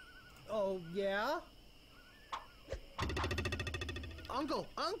 Oh, yeah? Uncle,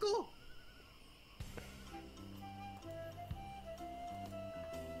 uncle!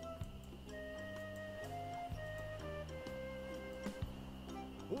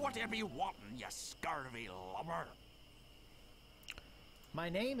 Whatever you wantin', you scurvy lubber. My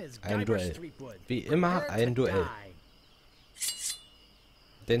name is Ein Guybrush Duell. Threepwood. Wie immer Prepare ein to Duell. die.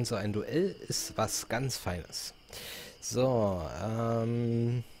 Denn so ein Duell ist was ganz Feines. So,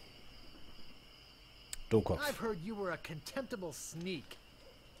 Dummkopf. I've heard you were a contemptible sneak.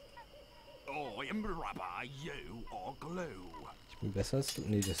 I am rubber, you are glue. Ich bin besser als du.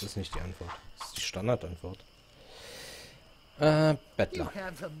 Nee, das ist nicht die Antwort. Das ist die Standardantwort. You Bettler.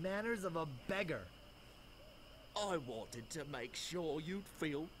 have the manners of a beggar. I wanted to make sure you'd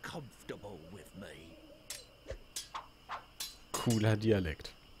feel comfortable with me. Cooler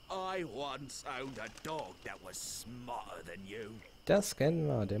Dialekt. I once owned a dog that was smarter than you. Das kennen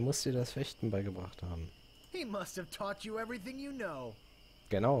wir. Der muss dir das Fechten beigebracht haben. He must have taught you everything you know.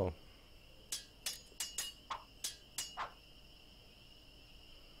 Genau.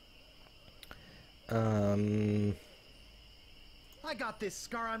 I got this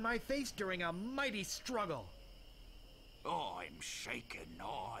scar on my face during a mighty struggle. I'm shaken,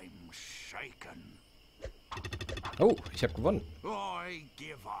 I'm shaken. Oh, ich habe gewonnen. I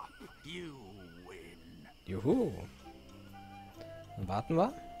give up, you win. Juhu. Dann warten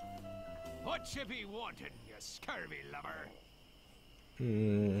wir. What you be wanting, you scurvy lover?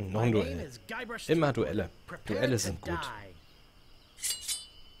 Noch ein My name Duell. is Guybrush Immer Threepwood. Duelle. Prepare Duelle to sind gut. die.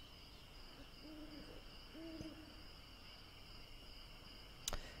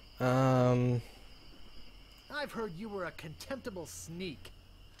 I've heard you were a contemptible sneak.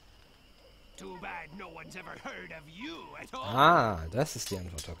 Too bad no one's ever heard of you at all. Ah, das ist die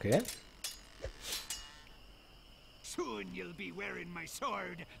Antwort, okay. Soon you'll be wearing my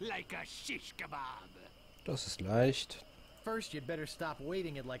sword like a shish kebab. Das ist leicht. First, you'd better stop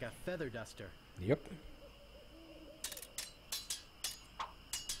weighting it like a feather duster. Jupp.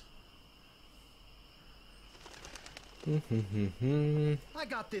 I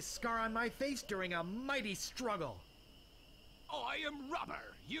got this scar on my face during a mighty struggle. I am rubber,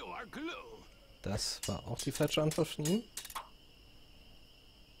 you are glue. Das war auch die falsche Antwort von ihm.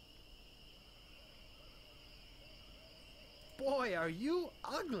 are you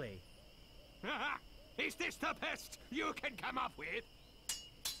ugly? Is this the best you can come up with?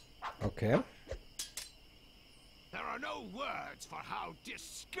 Okay. There are no words for how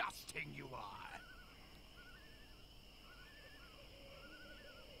disgusting you are.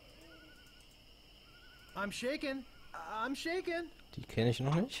 I'm shaken. I'm shaken. Die kenne ich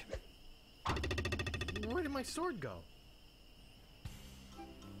noch nicht. Where did my sword go?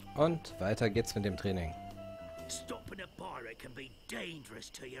 Und weiter geht's mit dem Training. Stopping a pirate can be dangerous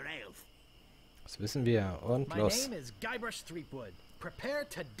to your health. Das wissen wir. Und My los. name is Guybrush Threepwood. Prepare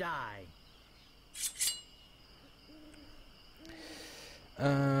to die.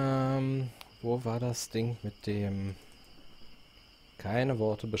 Wo war das Ding mit dem... Keine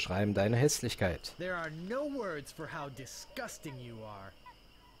Worte beschreiben deine Hässlichkeit. There are no words for how disgusting you are.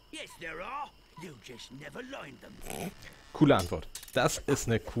 Yes, there are. You just never learned them. Coole Antwort. Das ist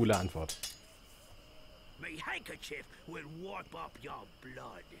eine coole Antwort. Me handkerchief will wipe up your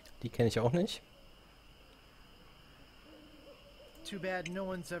blood. Die kenne ich auch nicht. Too bad no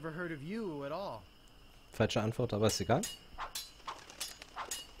one's ever heard of you at all. Falsche Antwort, aber ist egal.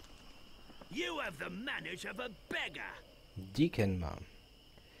 You have the manners of a beggar. Die kennen wir.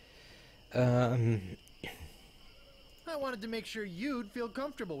 I wanted to make sure you'd feel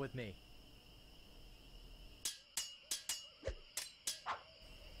comfortable with me.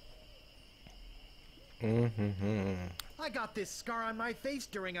 I got this scar on my face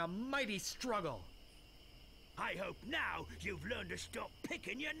during a mighty struggle. I hope now you've learned to stop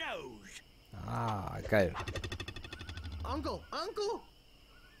picking your nose. Ah, geil. Uncle, Uncle!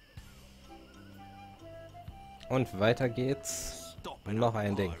 Und weiter geht's. Noch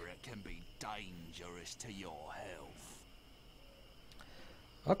ein Ding.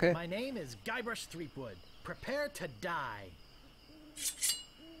 Okay. My name is Guybrush Threepwood. Prepare to die.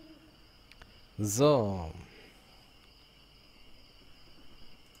 So.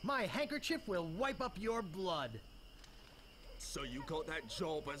 My handkerchief will wipe up your blood. So you got that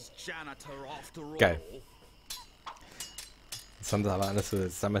job as janitor after all? Geil. Jetzt haben sie aber alles so.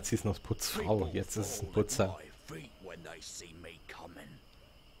 Damals hieß noch Putzfrau. Jetzt ist es ein Putzer.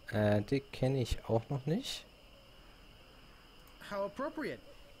 Die kenne ich auch noch nicht. How appropriate.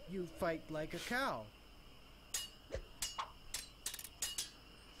 You fight like a cow.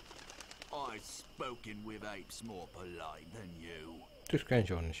 I've spoken with apes more polite than you. Das kenne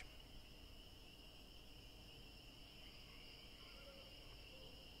ich auch nicht.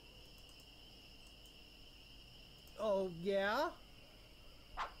 Oh, yeah?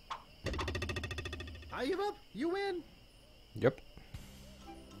 I give up. You win. Yep.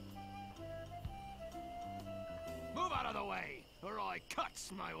 Move out of the way, or I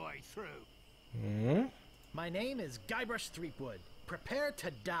cuts my way through. Mhm. My name is Guybrush Threepwood. Prepare to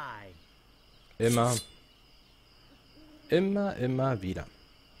die. Immer. Immer wieder.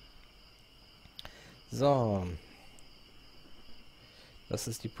 So. Das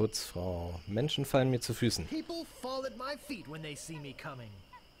ist die Putzfrau. Menschen fallen mir zu Füßen. People fall at my feet when they see me coming.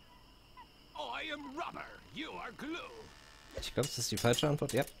 I am rubber, you are glue. Ich glaube, das ist die falsche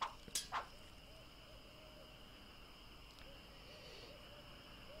Antwort. Ja.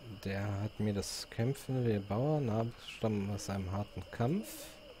 Der hat mir das Kämpfen der Bauern abstammen aus einem harten Kampf.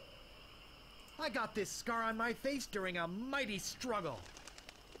 I got this scar on my face during a mighty struggle.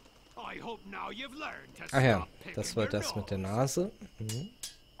 I hope now you've learned to Ach ja, stop picking das war your das mit der nose. Nase. Mhm.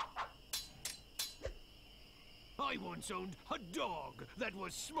 I once owned a dog that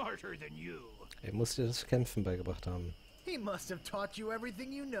was smarter than you. Er muss dir das Kämpfen beigebracht haben. He must have taught you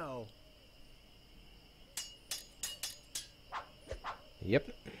everything you know.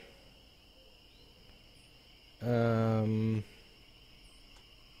 Yep.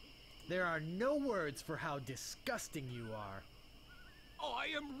 There are no words for how disgusting you are. I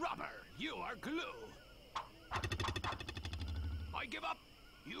am rubber, you are glue. I give up,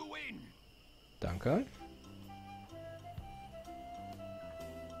 you win. Danke.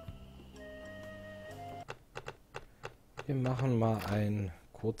 Wir machen mal ein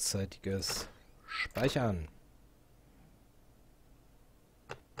kurzzeitiges Speichern.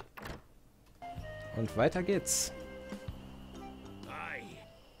 Und weiter geht's. Aye,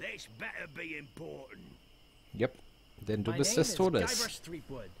 this better be important. Yep, denn du My bist name des is Todes. Guybrush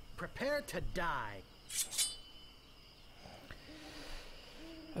Threepwood. Prepare to die.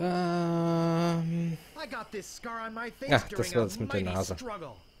 I got this scar on my face Ja, das during war a das mit der mighty Nase.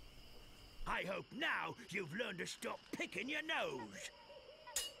 struggle. I hope now you've learned to stop picking your nose.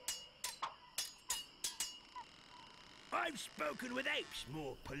 I've spoken with apes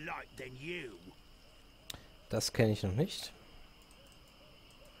more polite than you. Das kenne ich noch nicht.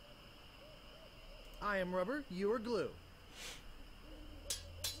 I am rubber, you are glue.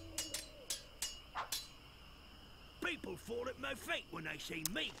 People fall at my feet when they see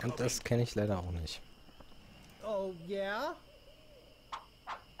me coming. Und das kenne ich leider auch nicht. Oh, yeah?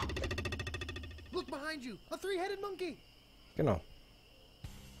 Look behind you! A three-headed monkey! Genau.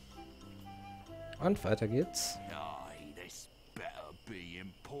 Und weiter geht's. Aye, this better be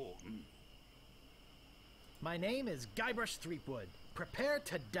important. My name is Guybrush Threepwood. Prepare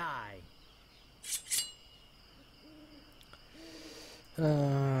to die.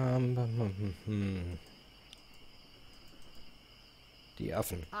 Die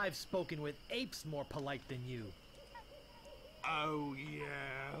Affen. I've spoken with apes more polite than you. Oh,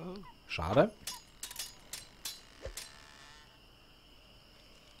 yeah? Schade.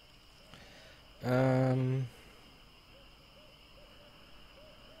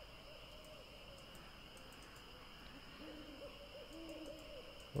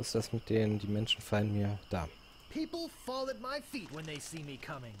 Was ist das mit denen? Die Menschen fallen mir da. People fall at my feet when they see me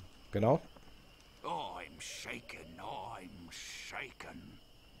coming. Genau. I'm shaken, I'm shaken.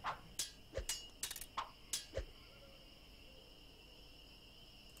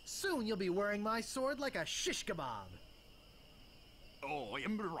 Soon you'll be wearing my sword like a shish kebab.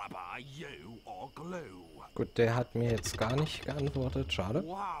 I'm rubber, you are glue. Gut, der hat mir jetzt gar nicht geantwortet. Schade.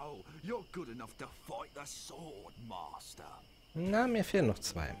 Wow, you're good enough to fight the sword master. Na, mir fehlen noch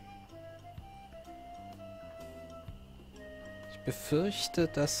 2. Ich befürchte,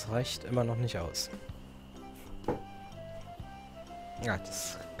 das reicht immer noch nicht aus. Ja,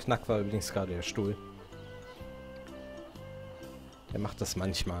 das Knack war übrigens gerade der Stuhl. Der macht das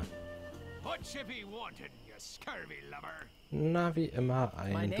manchmal. What you be wanting, you scurvy lover? Na, wie immer My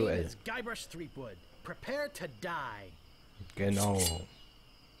ein name Duell. is Guybrush Threepwood. Prepare to die. Genau.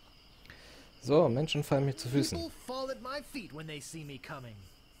 So, Menschen fallen mir zu Füßen. People fall at my feet when they see me coming.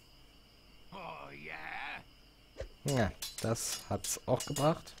 Oh, yeah? Ja, das hat's auch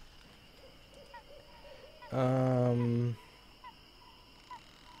gebracht.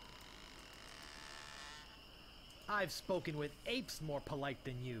 I've spoken with apes more polite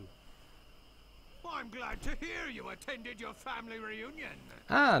than you. I'm glad to hear you attended your family reunion.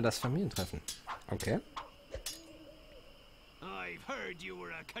 Ah, das Familientreffen. Okay. I've heard you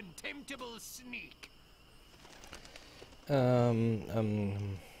were a contemptible sneak.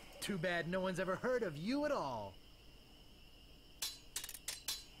 Too bad no one's ever heard of you at all.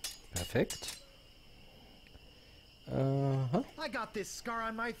 Perfekt. Aha. I got this scar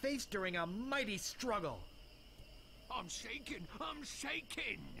on my face during a mighty struggle. I'm shaking, I'm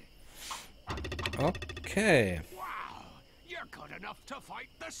shaking. Okay. Wow, you're good enough to fight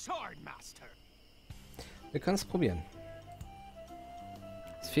the sword master. Wir können es probieren.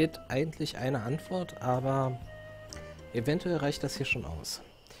 Es fehlt eigentlich eine Antwort, aber eventuell reicht das hier schon aus.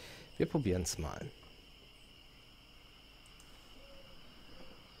 Wir probieren es mal.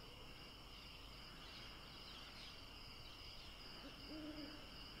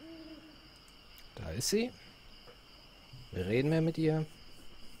 Da ist sie. Reden wir mit ihr.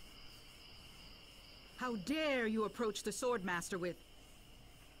 How dare you approach the Swordmaster with...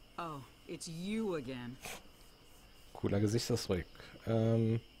 Oh, it's you again. Cooler Gesichtsausdruck.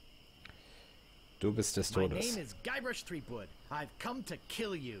 Du bist des My Todes. name is Guybrush Threepwood. I've come to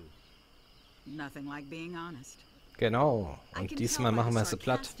kill you. Nothing like being honest. Genau. I Und can diesmal tell by machen the wir sie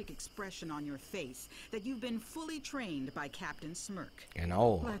platt. sarcastic expression on your face that you've been fully trained by Captain Smirk.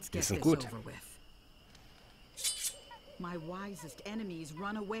 Genau. Let's Die get sind this gut. over with. My wisest enemies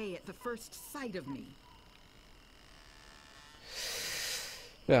run away at the first sight of me.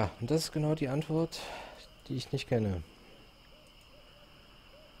 Ja, und das ist genau die Antwort, die ich nicht kenne.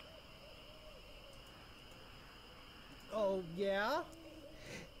 Oh, yeah?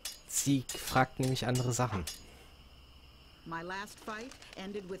 Sie fragt nämlich andere Sachen. My last fight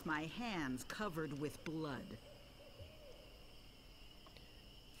ended with my hands covered with blood.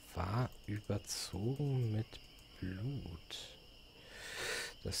 War überzogen mit Blut.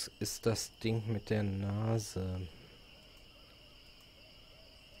 Das ist das Ding mit der Nase.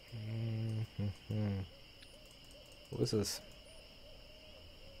 Wo ist es?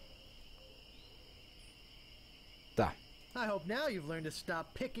 Da. I hope now you've learned to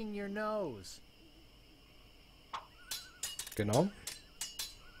stop picking your nose. Genau.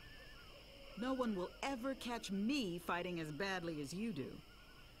 No one will ever catch me fighting as badly as you do.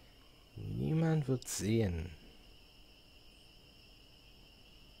 Niemand wird sehen.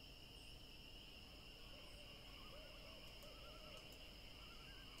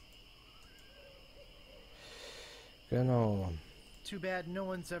 Genau. Too bad no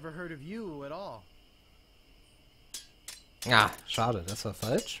one's ever heard of you at all. Ah, schade, das war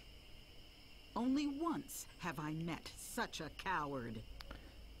falsch. Only once have I met such a coward.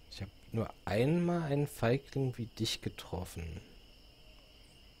 Ich habe nur einmal einen Feigling wie dich getroffen.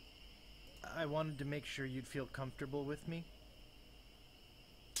 I wanted to make sure you'd feel comfortable with me.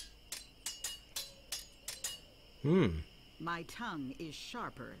 My tongue is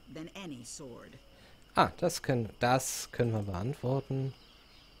sharper than any sword. Ah, das können wir beantworten.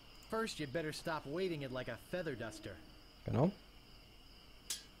 First, you'd better stop weighting it like a feather duster. Genau.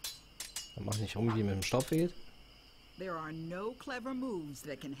 Dann mach nicht rum wie mit dem Stoppwedel. There are no clever moves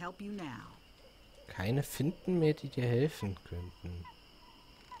that can help you now. Keine Finten mehr, die dir helfen könnten.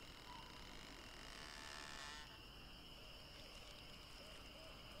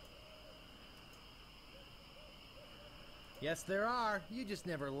 Yes, there are. You just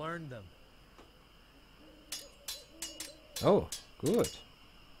never learned them. Oh, gut.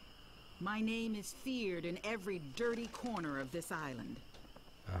 My name is feared in every dirty corner of this island.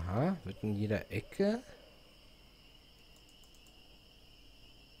 Aha, wird in jeder Ecke.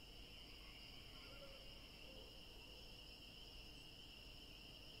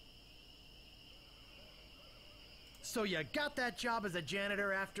 So you got that job as a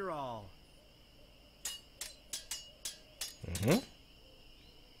janitor after all.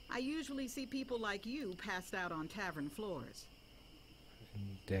 I usually see people like you passed out on tavern floors.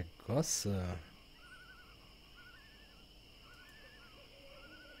 Der Gosse.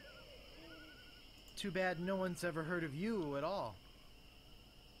 Too bad no one's ever heard of you at all.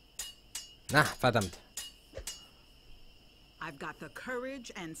 Na, verdammt. I've got the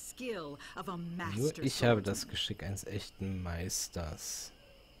courage and skill of a Nur master ich habe swordsman. das Geschick eines echten Meisters.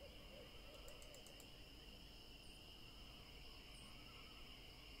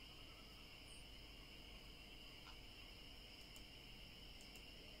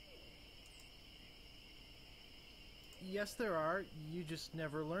 Yes, there are. You just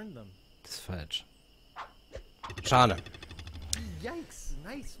never learned them. Das ist falsch. Schade. Yikes!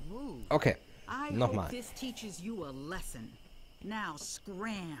 Nice move. Okay, I nochmal. hope this teaches you a lesson. Now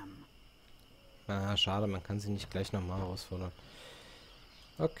scram. Ah, schade, man kann sie nicht gleich nochmal herausfordern.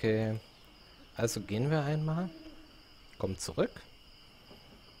 Okay. Also gehen wir einmal. Kommen zurück.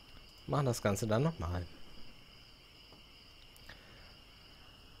 Machen das Ganze dann nochmal.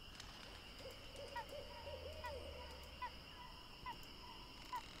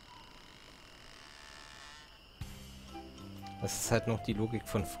 Das ist halt noch die Logik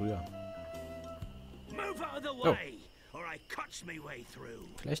von früher. Move out of the way, or I cuts me way through.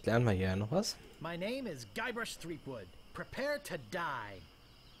 Vielleicht lernen wir hier ja noch was. My name is Guybrush Threepwood. Prepare to die.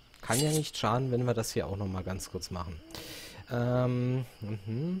 Kann ja nicht schaden, wenn wir das hier auch nochmal ganz kurz machen.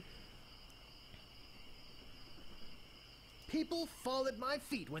 People fall at my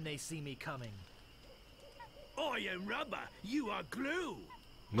feet when they see me coming. Iron rubber, you are glue.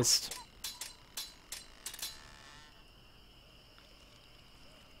 Mist.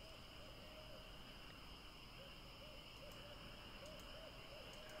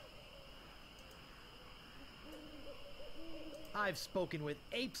 I've spoken with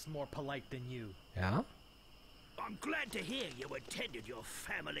apes more polite than you. Ja? I'm glad to hear you attended your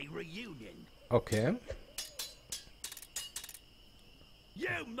family reunion. Okay.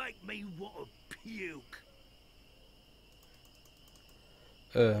 You make me want to puke.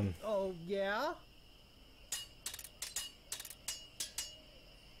 Oh, yeah?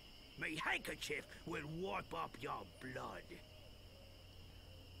 Me handkerchief will wipe up your blood.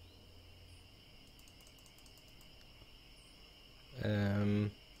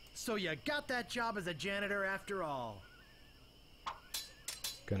 So you got that job as a janitor after all.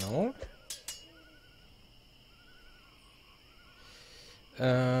 Genau.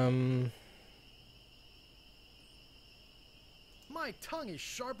 My tongue is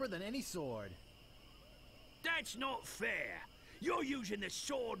sharper than any sword. That's not fair. You're using the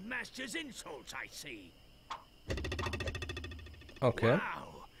sword master's insults, I see. Okay.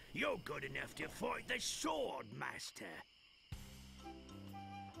 Wow, you're good enough to fight the sword master.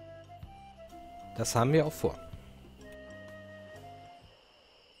 Das haben wir auch vor.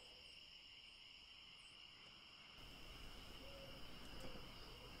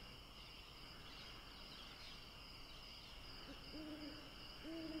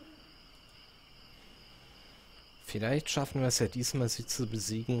 Vielleicht schaffen wir es ja diesmal, sie zu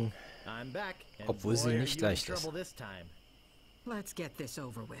besiegen, I'm back, and obwohl sie boy, are nicht you in leicht ist. trouble this time. Let's get this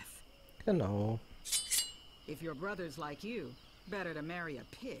over with. Genau. If your brother's like you, better to marry a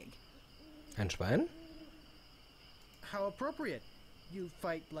pig. Ein Schwein? How appropriate. You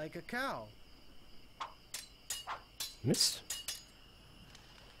fight like a cow. Mist.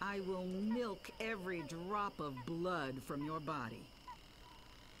 I will milk every drop of blood from your body.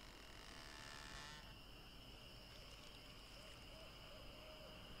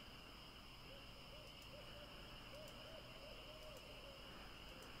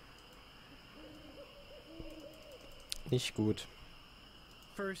 Nicht gut.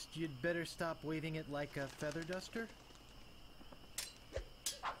 First, you'd better stop waving it like a feather duster.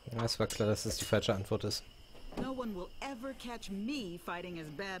 Ja, es war klar, dass es die falsche Antwort ist. No one will ever catch me fighting as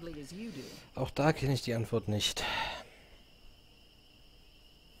badly as you do. Auch da kenne ich die Antwort nicht.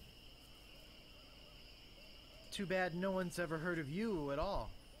 Too bad no one's ever heard of you at all.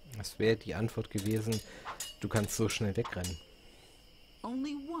 Das wäre die Antwort gewesen. Du kannst so schnell wegrennen.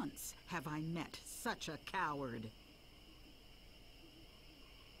 Only once have I met such a coward.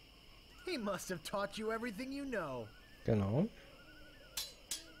 He must have taught you everything you know. Genau.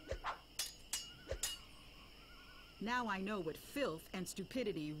 Now I know what filth and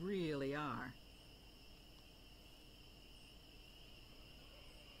stupidity really are.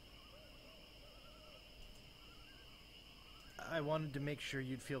 I wanted to make sure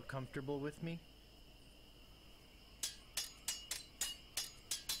you'd feel comfortable with me.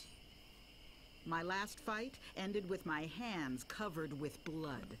 My last fight ended with my hands covered with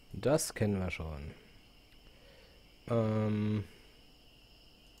blood. Das kennen wir schon.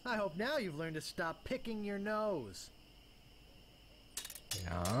 I hope now you've learned to stop picking your nose.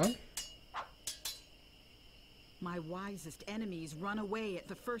 Ja. My wisest enemies run away at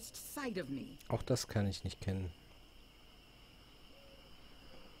the first sight of me. Auch das kann ich nicht kennen.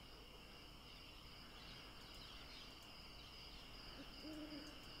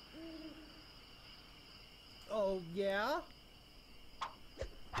 Oh, yeah?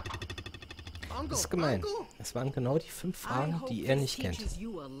 Das ist gemein. Es waren genau die 5 Fragen, die er nicht kennt.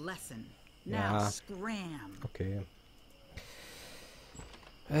 Ja. Okay.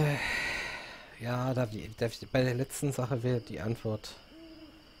 Ja, bei der letzten Sache wäre die Antwort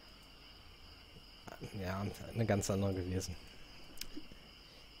ja eine ganz andere gewesen.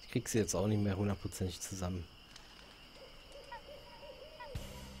 Ich krieg sie jetzt auch nicht mehr hundertprozentig zusammen.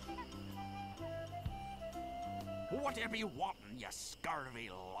 Whatever you want, you scurvy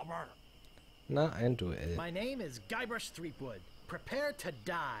lubber. Na, ein Duell. My name is Guybrush Threepwood. Prepare to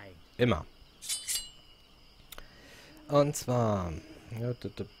die. Immer. Und zwar... Ja,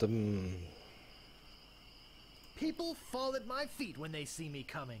 People fall at my feet when they see me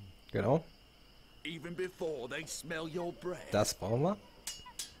coming. genau. Even before they smell your breath. Das brauchen wir.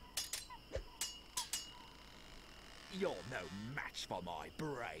 You're no match for my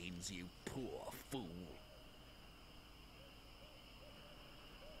brains, you poor fool.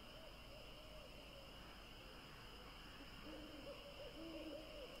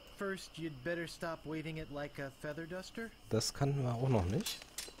 First, you'd better stop waving it like a feather duster. Das kannten wir auch noch nicht.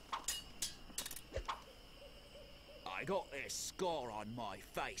 I got this scar on my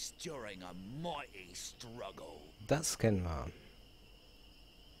face during a mighty struggle. Das kennen wir.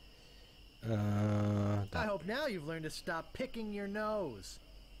 I Da. hope now you've learned to stop picking your nose.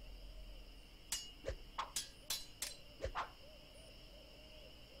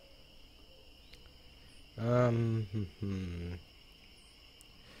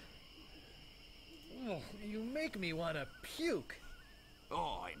 Ugh, you make me want to puke.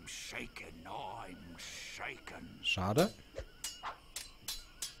 I'm shaken, I'm shaken. Schade.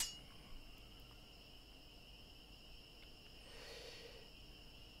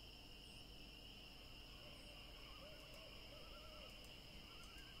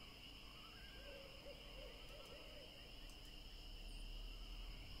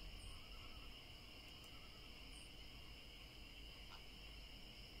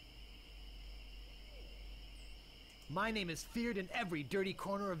 My name is feared in every dirty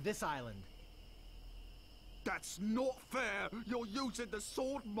corner of this island. That's not fair. You're using the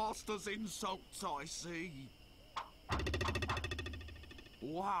sword master's insults, I see.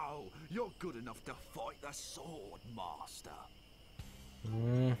 Wow, you're good enough to fight the sword master.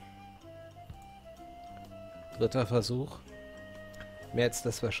 Dritter Versuch. Mehr als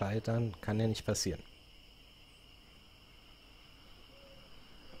das wir scheitern, kann ja nicht passieren.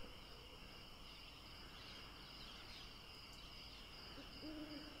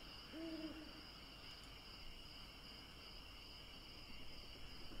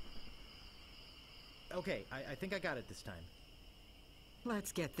 Okay, I think I got it this time.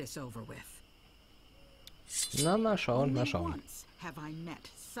 Let's get this over with. Na, mal schauen, mal Only schauen. once have I met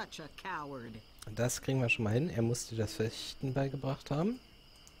such a coward. Das kriegen wir schon mal hin. Er musste das Fechten beigebracht haben.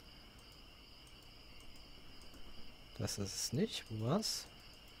 Das ist es nicht. Wo war's?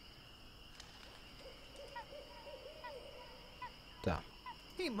 Da.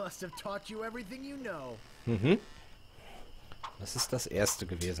 He must have taught you everything you know. Mhm. Das ist das erste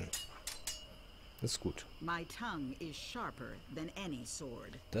gewesen. Ist gut. My tongue is sharper than any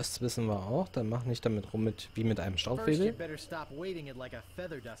sword. Das wissen wir auch. Dann mach nicht damit rum wie mit einem First, Staubwedel. you'd better stop waving it like a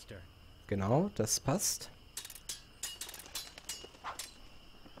feather duster. Genau, das passt.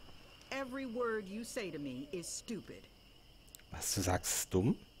 every word you say to me is stupid. Was du sagst, ist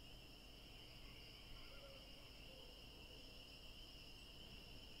dumm?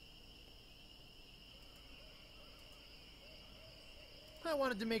 I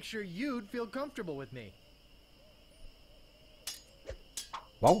wanted to make sure you'd feel comfortable with me.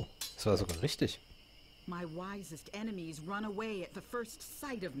 Wow, das war sogar richtig. My wisest enemies run away at the first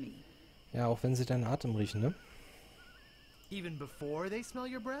sight of me. Ja, auch wenn sie deinen Atem riechen, ne? Even before they smell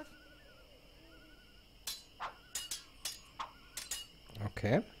your breath?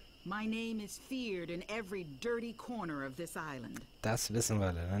 Okay. My name is feared in every dirty corner of this island. Das wissen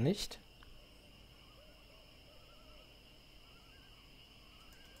wir leider nicht.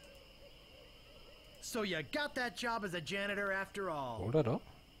 So you got that job as a janitor after all. Oder doch?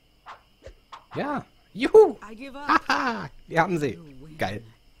 Ja! Juhu! I give up. Haha! Wir haben sie! You win. Geil.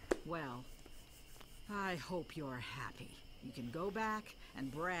 Well, I hope you're happy. You can go back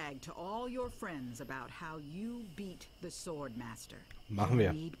and brag to all your friends about how you beat the Swordmaster. Machen wir.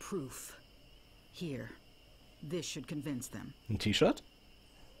 I need proof. Here. This should convince them. Ein T-Shirt?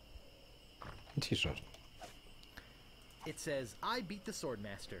 Ein T-Shirt. It says, I beat the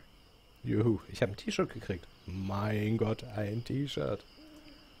Swordmaster. Juhu, ich habe ein T-Shirt gekriegt. Mein Gott, ein T-Shirt.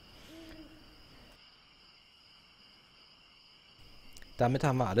 Damit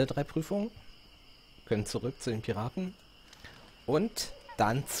haben wir alle 3 Prüfungen. Können zurück zu den Piraten. Und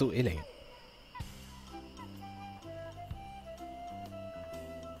dann zu Illing.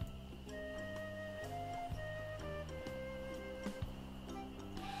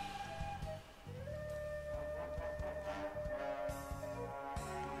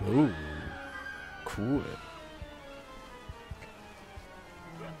 Oh, cool.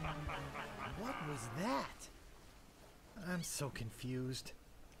 What was that? I'm so confused.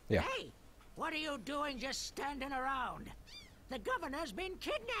 Ja. Hey, what are you doing just standing around? The governor's been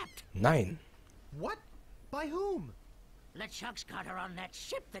kidnapped. Nein. What? By whom? LeChuck's got her on that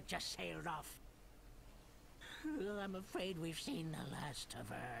ship that just sailed off. I'm afraid we've seen the last of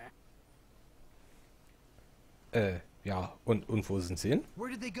her. Ja, und wo sind sie hin? Where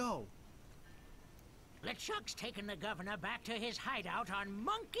did they go? LeChuck's taken the governor back to his hideout on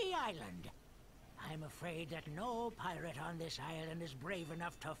Monkey Island. I'm afraid that no pirate on this island is brave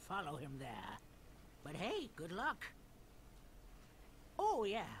enough to follow him there. But hey, good luck. Oh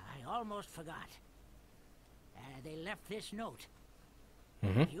yeah, I almost forgot. They left this note.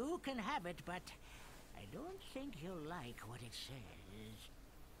 You can have it, but I don't think you'll like what it says.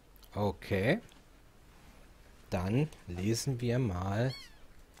 Okay. Dann lesen wir mal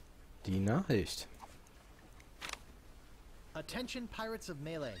die Nachricht. Attention, pirates of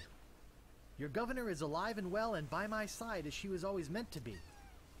Melee. Your governor is alive and well and by my side as she was always meant to be.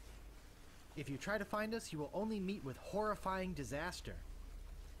 If you try to find us, you will only meet with horrifying disaster.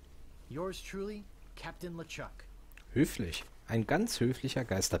 Yours truly, Captain LeChuck. Höflich. Ein ganz höflicher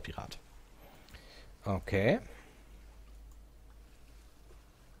Geisterpirat. Okay.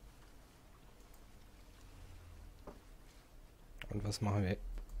 Und was machen wir?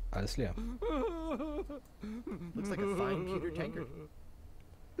 Alles leer. Looks like a fine pewter tankard.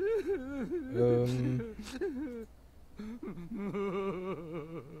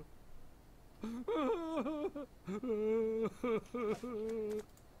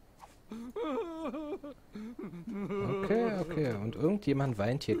 Okay. Und irgendjemand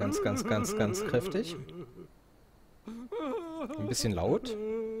weint hier ganz kräftig. Ein bisschen laut.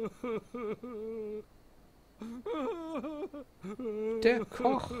 Der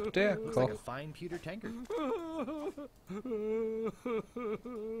Koch. Looks like a fine pewter tankard.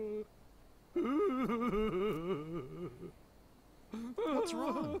 What's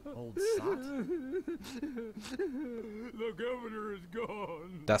wrong, old sot? The governor is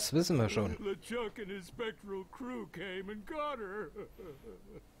gone. Das wissen wir schon. LeChuck and his spectral crew came and got her.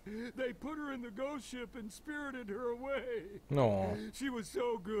 They put her in the ghost ship and spirited her away. No. She was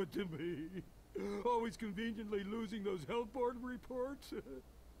so good to me. Always conveniently losing those health board reports.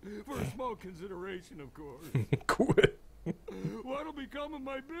 For a small consideration, of course. Cool. What'll become of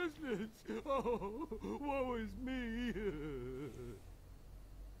my business? Oh, woe is me.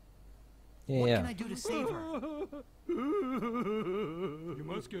 What Ja. can I do to save her? You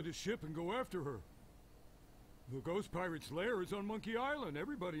must get a ship and go after her. The ghost pirate's lair is on Monkey Island.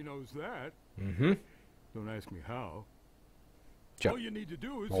 Everybody knows that. Don't ask me how. Tja, All you need to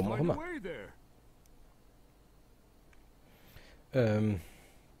do is warum auch find a immer. way there.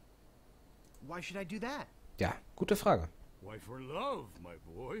 Why should I do that? Ja, gute Frage. Why, for love, my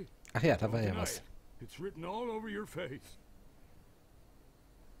boy. Ach ja, da war ja Deny was. it. It's written all over your face.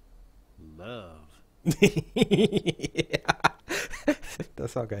 Love. Ja.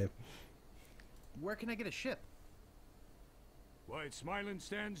 Das war geil. where can I get a ship? Why, Smiling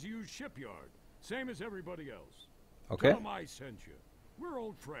Stan's used shipyard. Same as everybody else. Okay. Tell 'em I sent you. We're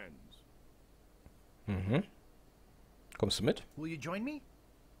old friends. Mhm. Kommst du mit? Will you join me?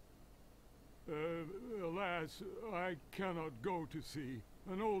 Alas, I cannot go to sea.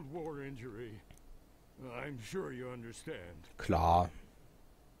 An old war injury. I'm sure you understand. Klar.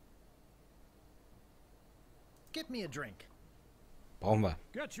 Get me a drink. Brauchen wir.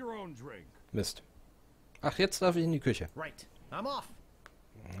 Get your own drink. Mist. Ach, jetzt darf ich in die Küche. Right. I'm off.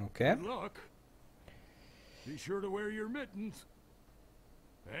 Okay. Good luck. Be sure to wear your mittens.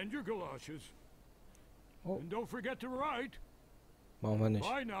 And your galoshes. Oh. And don't forget to write. Machen wir nicht.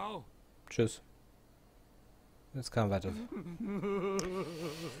 Bye now. Tschüss. Jetzt kann weiter.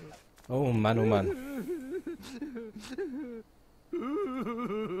 Oh Mann, oh Mann.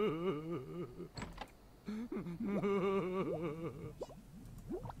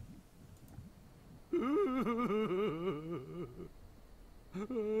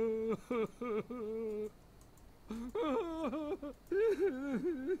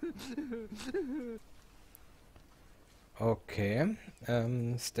 Okay.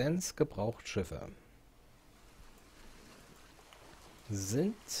 Stans Gebrauchtschiffe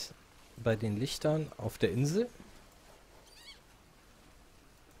sind bei den Lichtern auf der Insel.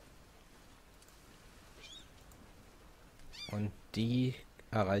 Und die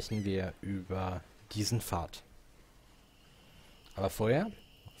erreichen wir über diesen Pfad. Aber vorher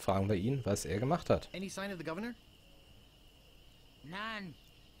fragen wir ihn, was er gemacht hat. Any sign of the governor? None.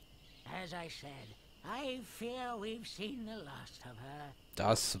 As I said, I fear we've seen the last of her.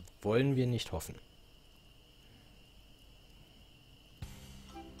 Das wollen wir nicht hoffen.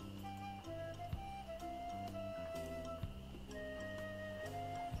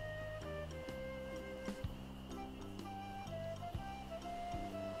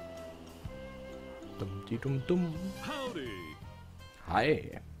 Dum. Howdy!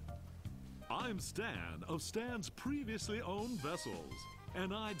 Hi. I'm Stan of Stan's previously owned vessels,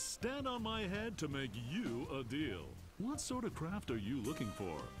 and I'd stand on my head to make you a deal. What sort of craft are you looking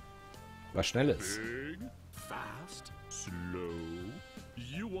for? Was Schnelles. Big, fast, slow.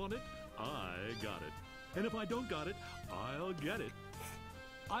 You want it? I got it. And if I don't got it, I'll get it.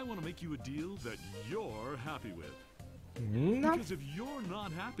 I want to make you a deal that you're happy with. No. Because if you're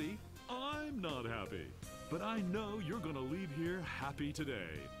not happy, I'm not happy. But I know you're gonna leave here happy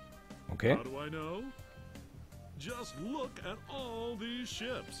today. Okay. How do I know? Just look at all these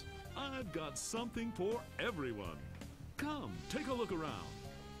ships. I've got something for everyone. Come, take a look around.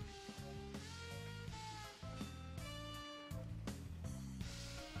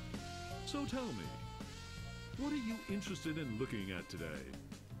 So tell me, what are you interested in looking at today?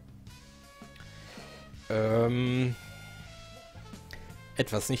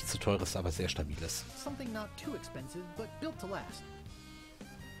 Etwas nicht zu teures, aber sehr stabiles. Something not too expensive, but built to last.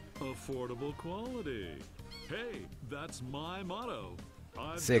 Affordable quality. Hey, that's my motto.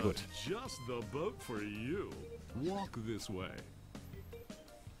 I've Sehr got gut. just the boat for you. Walk this way.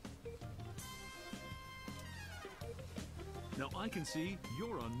 Now I can see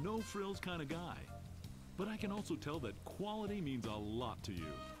you're a no-frills kind of guy, but I can also tell that quality means a lot to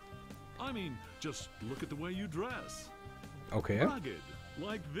you. I mean, just look at the way you dress. Okay. Rugged,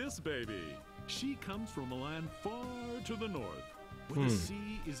 like this baby. She comes from a land far to the north, where the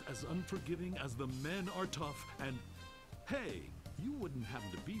sea is as unforgiving as the men are tough, and hey, you wouldn't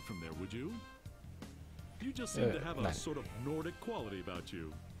happen to be from there, would you? You just seem to have a nein. sort of Nordic quality about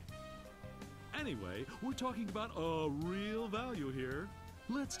you. Anyway, we're talking about a real value here.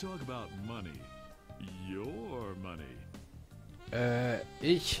 Let's talk about money. Your money.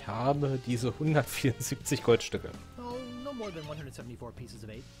 Ich habe diese 174 Goldstücke. Oh, no more than 174 pieces of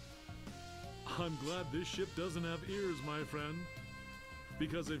 8. I'm glad this ship doesn't have ears, my friend.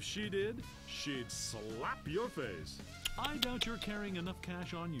 Because if she did, she'd slap your face. I doubt you're carrying enough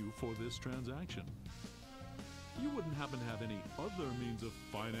cash on you for this transaction. You wouldn't happen to have any other means of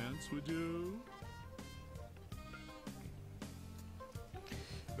finance, would you?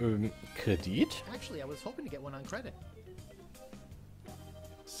 Kredit? Actually, I was hoping to get one on credit.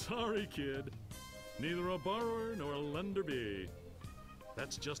 Sorry, kid. Neither a borrower nor a lender be.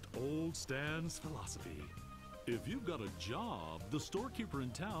 That's just old Stan's philosophy. If you've got a job, the storekeeper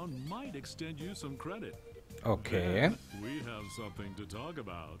in town might extend you some credit. Okay. Then we have something to talk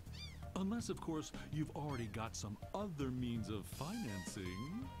about. Unless, of course, you've already got some other means of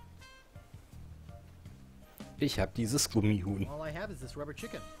financing. Ich habe dieses Gummihuhn. All I have is this rubber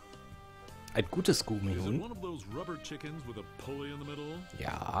chicken. Ein gutes Is it Gummihuhn. one of those rubber chickens with a pulley in the middle?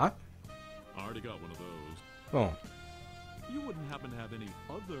 Ja. I already got one of those. Oh. You wouldn't happen to have any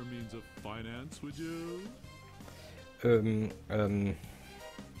other means of finance, would you?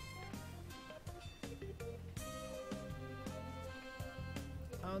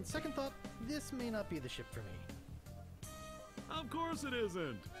 On second thought, this may not be the ship for me. Of course it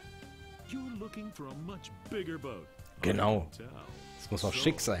isn't. You're looking for a much bigger boat. Genau. Es muss auch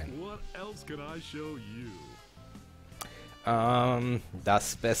schick sein. What else can I show you?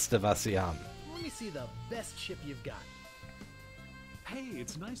 Das Beste, was sie haben. Let me see the best ship you've got. Hey,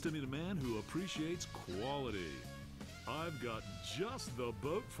 it's nice to meet a man who appreciates quality. I've got just the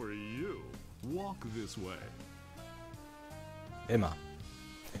boat for you. Walk this way. Immer.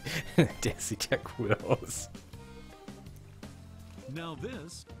 Der sieht ja cool aus. Now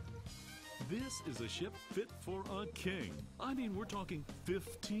this is a ship fit for a king. I mean, we're talking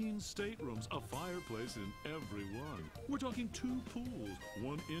 15 staterooms, a fireplace in every one. We're talking 2 pools,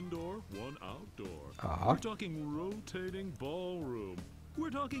 one indoor, one outdoor. We're talking rotating ballroom.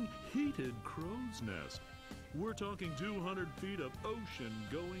 We're talking heated crow's nest. We're talking 200 feet of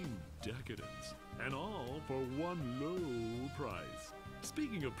ocean-going decadence. And all for one low price.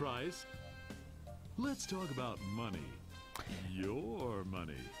 Speaking of price, let's talk about money. Your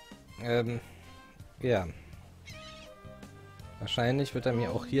money. Ja. Wahrscheinlich wird er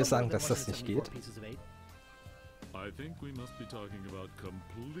mir auch hier sagen, dass das nicht geht. I think we must be talking about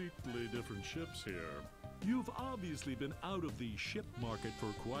completely different ships here. You've obviously been out of the ship market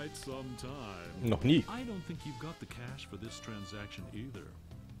for quite some time. Noch nie. I don't think you've got the cash for this transaction either.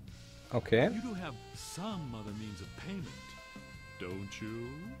 Okay. You do have some other means of payment, don't you?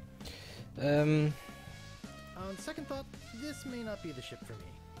 On second thought, this may not be the ship for me.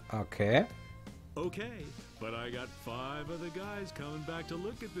 Okay. Okay, but I got 5 of the guys coming back to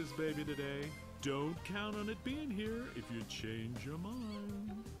look at this baby today. Don't count on it being here if you change your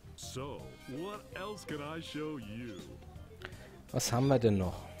mind. So, what else can I show you? Was haben wir denn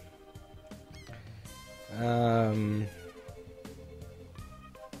noch? I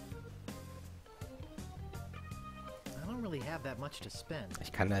don't really have that much to spend.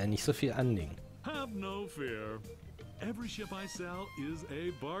 Ich kann da nicht so viel anlegen. Have no fear. Every ship I sell is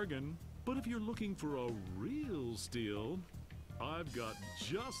a bargain. But if you're looking for a real steal, I've got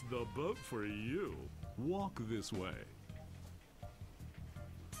just the boat for you. Walk this way.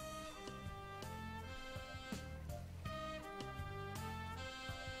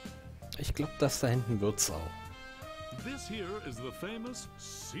 Ich glaube, das da hinten wird's auch. This here is the famous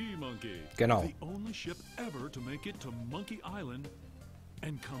Sea Monkey. Genau. The only ship ever to make it to Monkey Island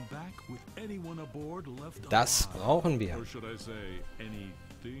and come back with anyone aboard left Das alive. brauchen wir. Or should I say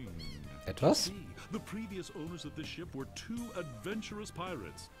anything? Etwas? See, the previous owners of this ship were 2 adventurous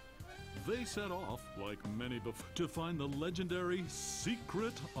pirates. They set off, like many before, to find the legendary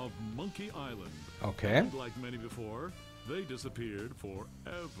secret of Monkey Island. Okay. And like many before, they disappeared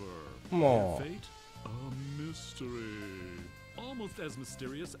forever. Oh. Their fate? A mystery. Almost as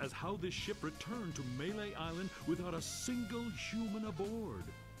mysterious as how this ship returned to Melee Island without a single human aboard.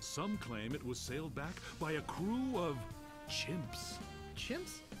 Some claim it was sailed back by a crew of chimps.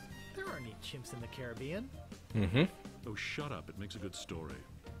 Chimps? There aren't any chimps in the Caribbean. Mhm. Oh, shut up. It makes a good story.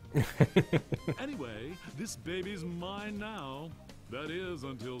 Anyway, this baby's mine now. That is,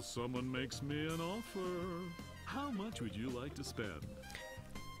 until someone makes me an offer. How much would you like to spend?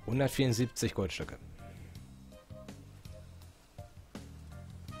 174 Goldstücke.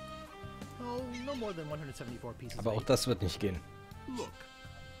 Oh, no more than 174 pieces Aber of auch eight. das wird nicht gehen. Look,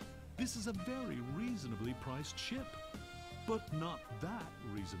 this is a very reasonably priced ship, but not that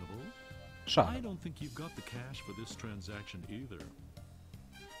reasonable. I Schade. don't think you've got the cash for this transaction either.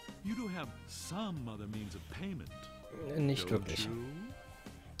 You do have some other means of payment. Nicht don't wirklich. you?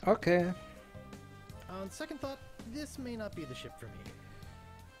 Okay. On second thought, this may not be the ship for me.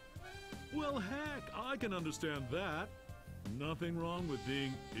 Well, heck, I can understand that. Nothing wrong with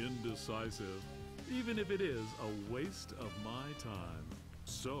being indecisive, even if it is a waste of my time.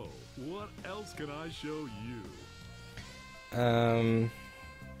 So, what else can I show you?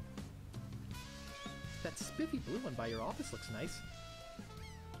 That spiffy blue one by your office looks nice.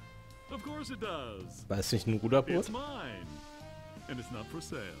 Of course it does. War es nicht ein Ruderboot? It's mine, and it's not for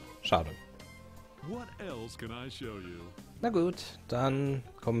sale. Schade. What else can I show you? Na gut, dann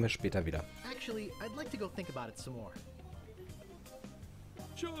kommen wir später wieder. Actually, I'd like to go think about it some more.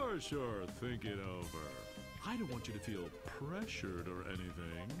 Sure, think it over. I don't want you to feel pressured or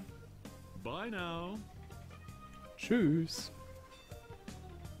anything. Bye now. Tschüss.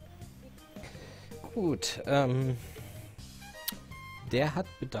 Gut, der hat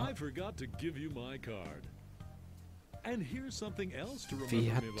I Bedarf. forgot to give you my card. And here's something else to remember Wie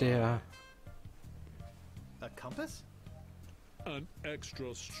hat me by. der... A compass? An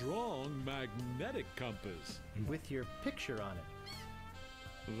extra strong magnetic compass. With your picture on it.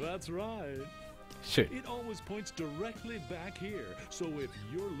 That's right. Schön. It always points directly back here, so if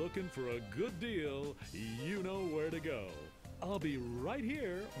you're looking for a good deal, you know where to go. I'll be right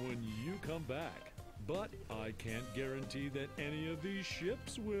here when you come back, but I can't guarantee that any of these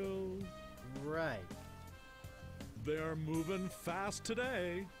ships will. Right. They're moving fast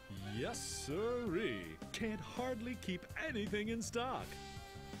today. Yes, sirree. Can't hardly keep anything in stock.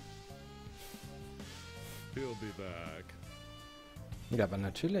 He'll be back. Ja, aber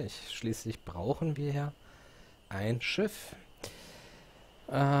natürlich. Schließlich brauchen wir ja ein Schiff.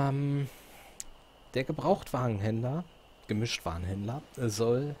 Der Gebrauchtwagenhändler, Gemischtwarenhändler,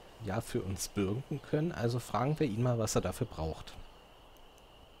 soll ja für uns bürgen können. Also fragen wir ihn mal, was er dafür braucht.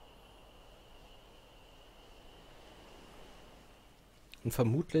 Und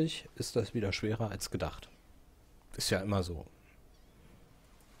vermutlich ist das wieder schwerer als gedacht. Ist ja immer so.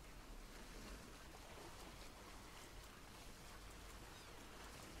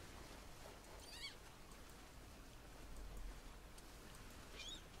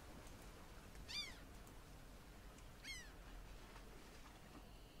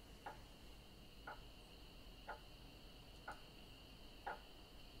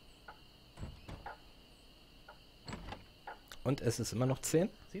 Und es ist immer noch 10?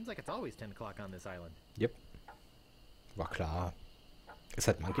 Seems like it's always 10 o'clock on this island. Yep. War klar. Ist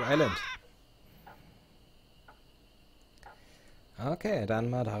halt Monkey Island. Okay, dann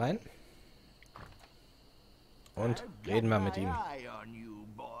mal da rein. Und reden wir mit ihm.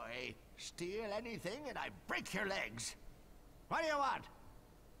 Steal anything and I break your legs. What do you want?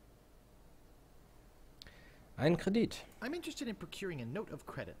 Ein Kredit. I'm interested in procuring a note of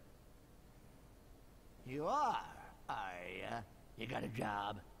credit. You are? You got a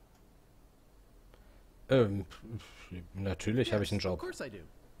job? Natürlich habe ich einen Of Job. course I do.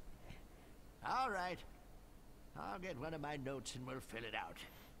 All right. I'll get one of my notes and we'll fill it out.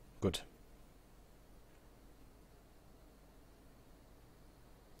 Gut.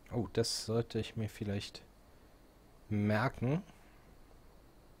 Oh, das sollte ich mir vielleicht merken.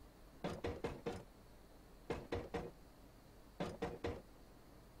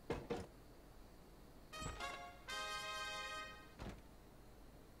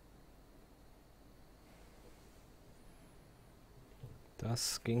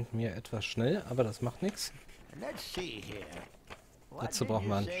 Das ging mir etwas schnell, aber das macht nichts. Dazu brauchen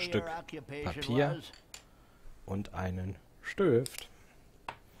wir ein Stück Papier und einen Stift.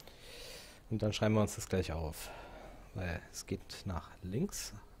 Und dann schreiben wir uns das gleich auf. Weil es geht nach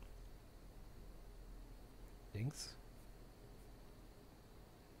links. Links.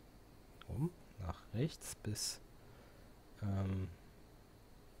 Nach rechts bis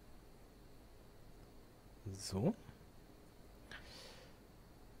so.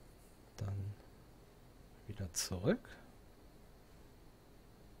 Dann wieder zurück.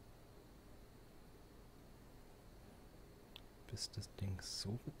 Bis das Ding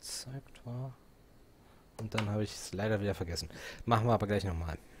so gezeigt war. Und dann habe ich es leider wieder vergessen. Machen wir aber gleich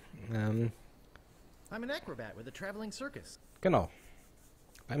nochmal. I'm an acrobat with a traveling circus. Genau.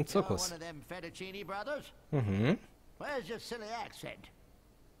 Beim Zirkus. Mhm. Where's your silly accent?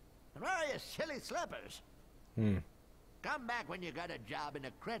 And where are your silly slippers? Hm. Come back when you got a job in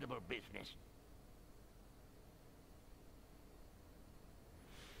a credible business.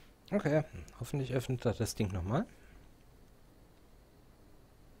 Okay, hoffentlich öffnet er das Ding nochmal.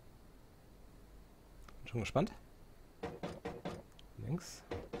 Schon gespannt. Links.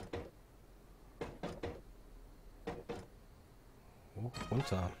 Hoch,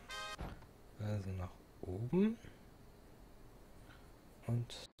 runter. Also nach oben.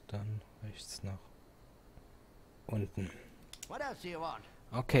 Und dann rechts nach unten.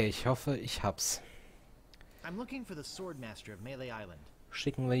 Okay, ich hoffe, ich hab's. I'm looking for the swordmaster of Melee Island.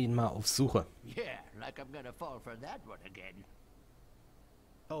 Schicken wir ihn mal auf Suche. Yeah, like I'm gonna fall for that one again.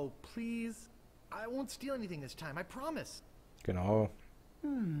 Oh, please. I won't steal anything this time, I promise. Genau.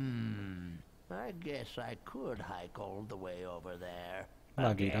 I guess I could hike all the way over there.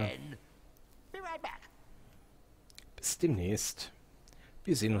 Na, geht er. Be right back. Bis demnächst.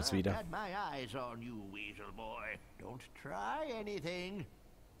 Wir sehen uns wieder. Got my eyes on you, Weasel Boy. Don't try anything.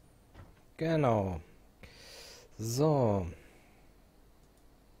 Genau. So.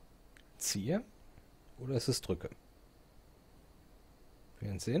 Ziehe. Oder ist es drücke? Wir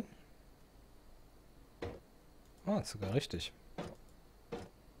werden sehen. Ah, ist sogar richtig.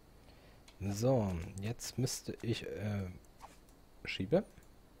 So, jetzt müsste ich schiebe.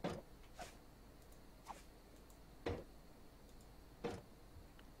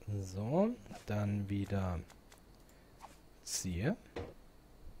 So, dann wieder Ziehe.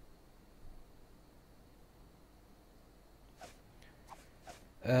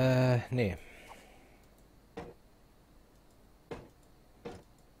 Nee.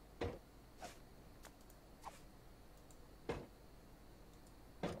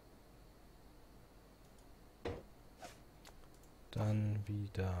 Dann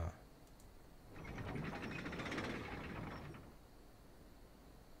wieder.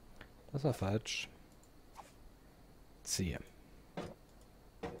 Das war falsch. Ziehe.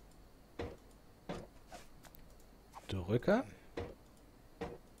 Drücke.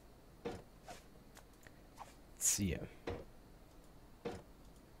 Ziehe.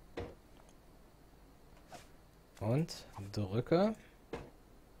 Und drücke.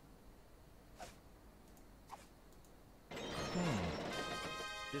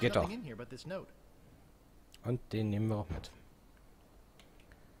 Geht doch. Und den nehmen wir auch mit.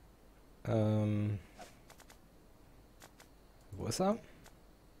 Wo ist er?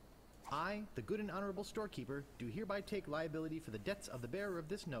 I, the good and honorable storekeeper, do hereby take liability for the debts of the bearer of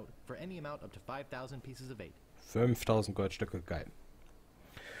this note for any amount up to 5,000 pieces of eight. 5000 Goldstücke, geil.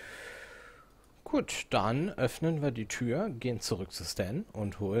 Gut, dann öffnen wir die Tür, gehen zurück zu Stan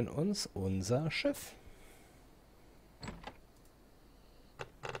und holen uns unser Schiff.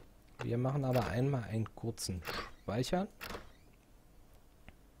 Wir machen aber einmal einen kurzen Speichern.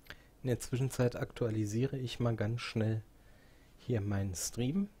 In der Zwischenzeit aktualisiere ich mal ganz schnell hier meinen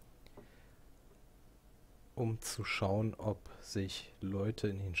Stream, um zu schauen, ob sich Leute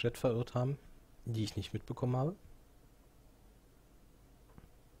in den Chat verirrt haben, die ich nicht mitbekommen habe.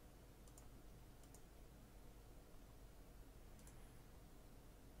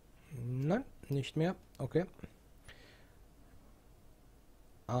 Nein, nicht mehr. Okay.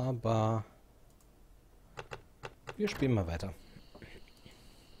 Aber wir spielen mal weiter.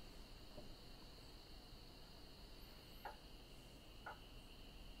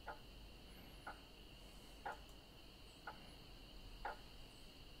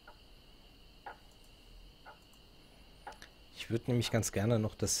 Ich würde nämlich ganz gerne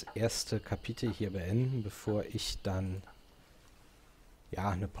noch das erste Kapitel hier beenden, bevor ich dann ja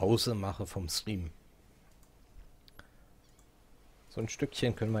eine Pause mache vom Stream. So ein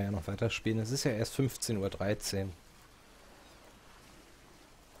Stückchen können wir ja noch weiterspielen. Es ist ja erst 15:13 Uhr.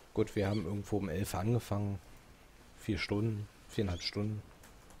 Gut, wir haben irgendwo um 11 angefangen. 4 Stunden, 4,5 Stunden.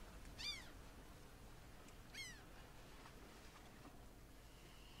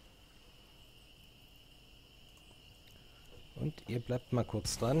 Und ihr bleibt mal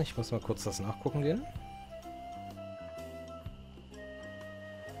kurz dran. Ich muss mal kurz das nachgucken gehen.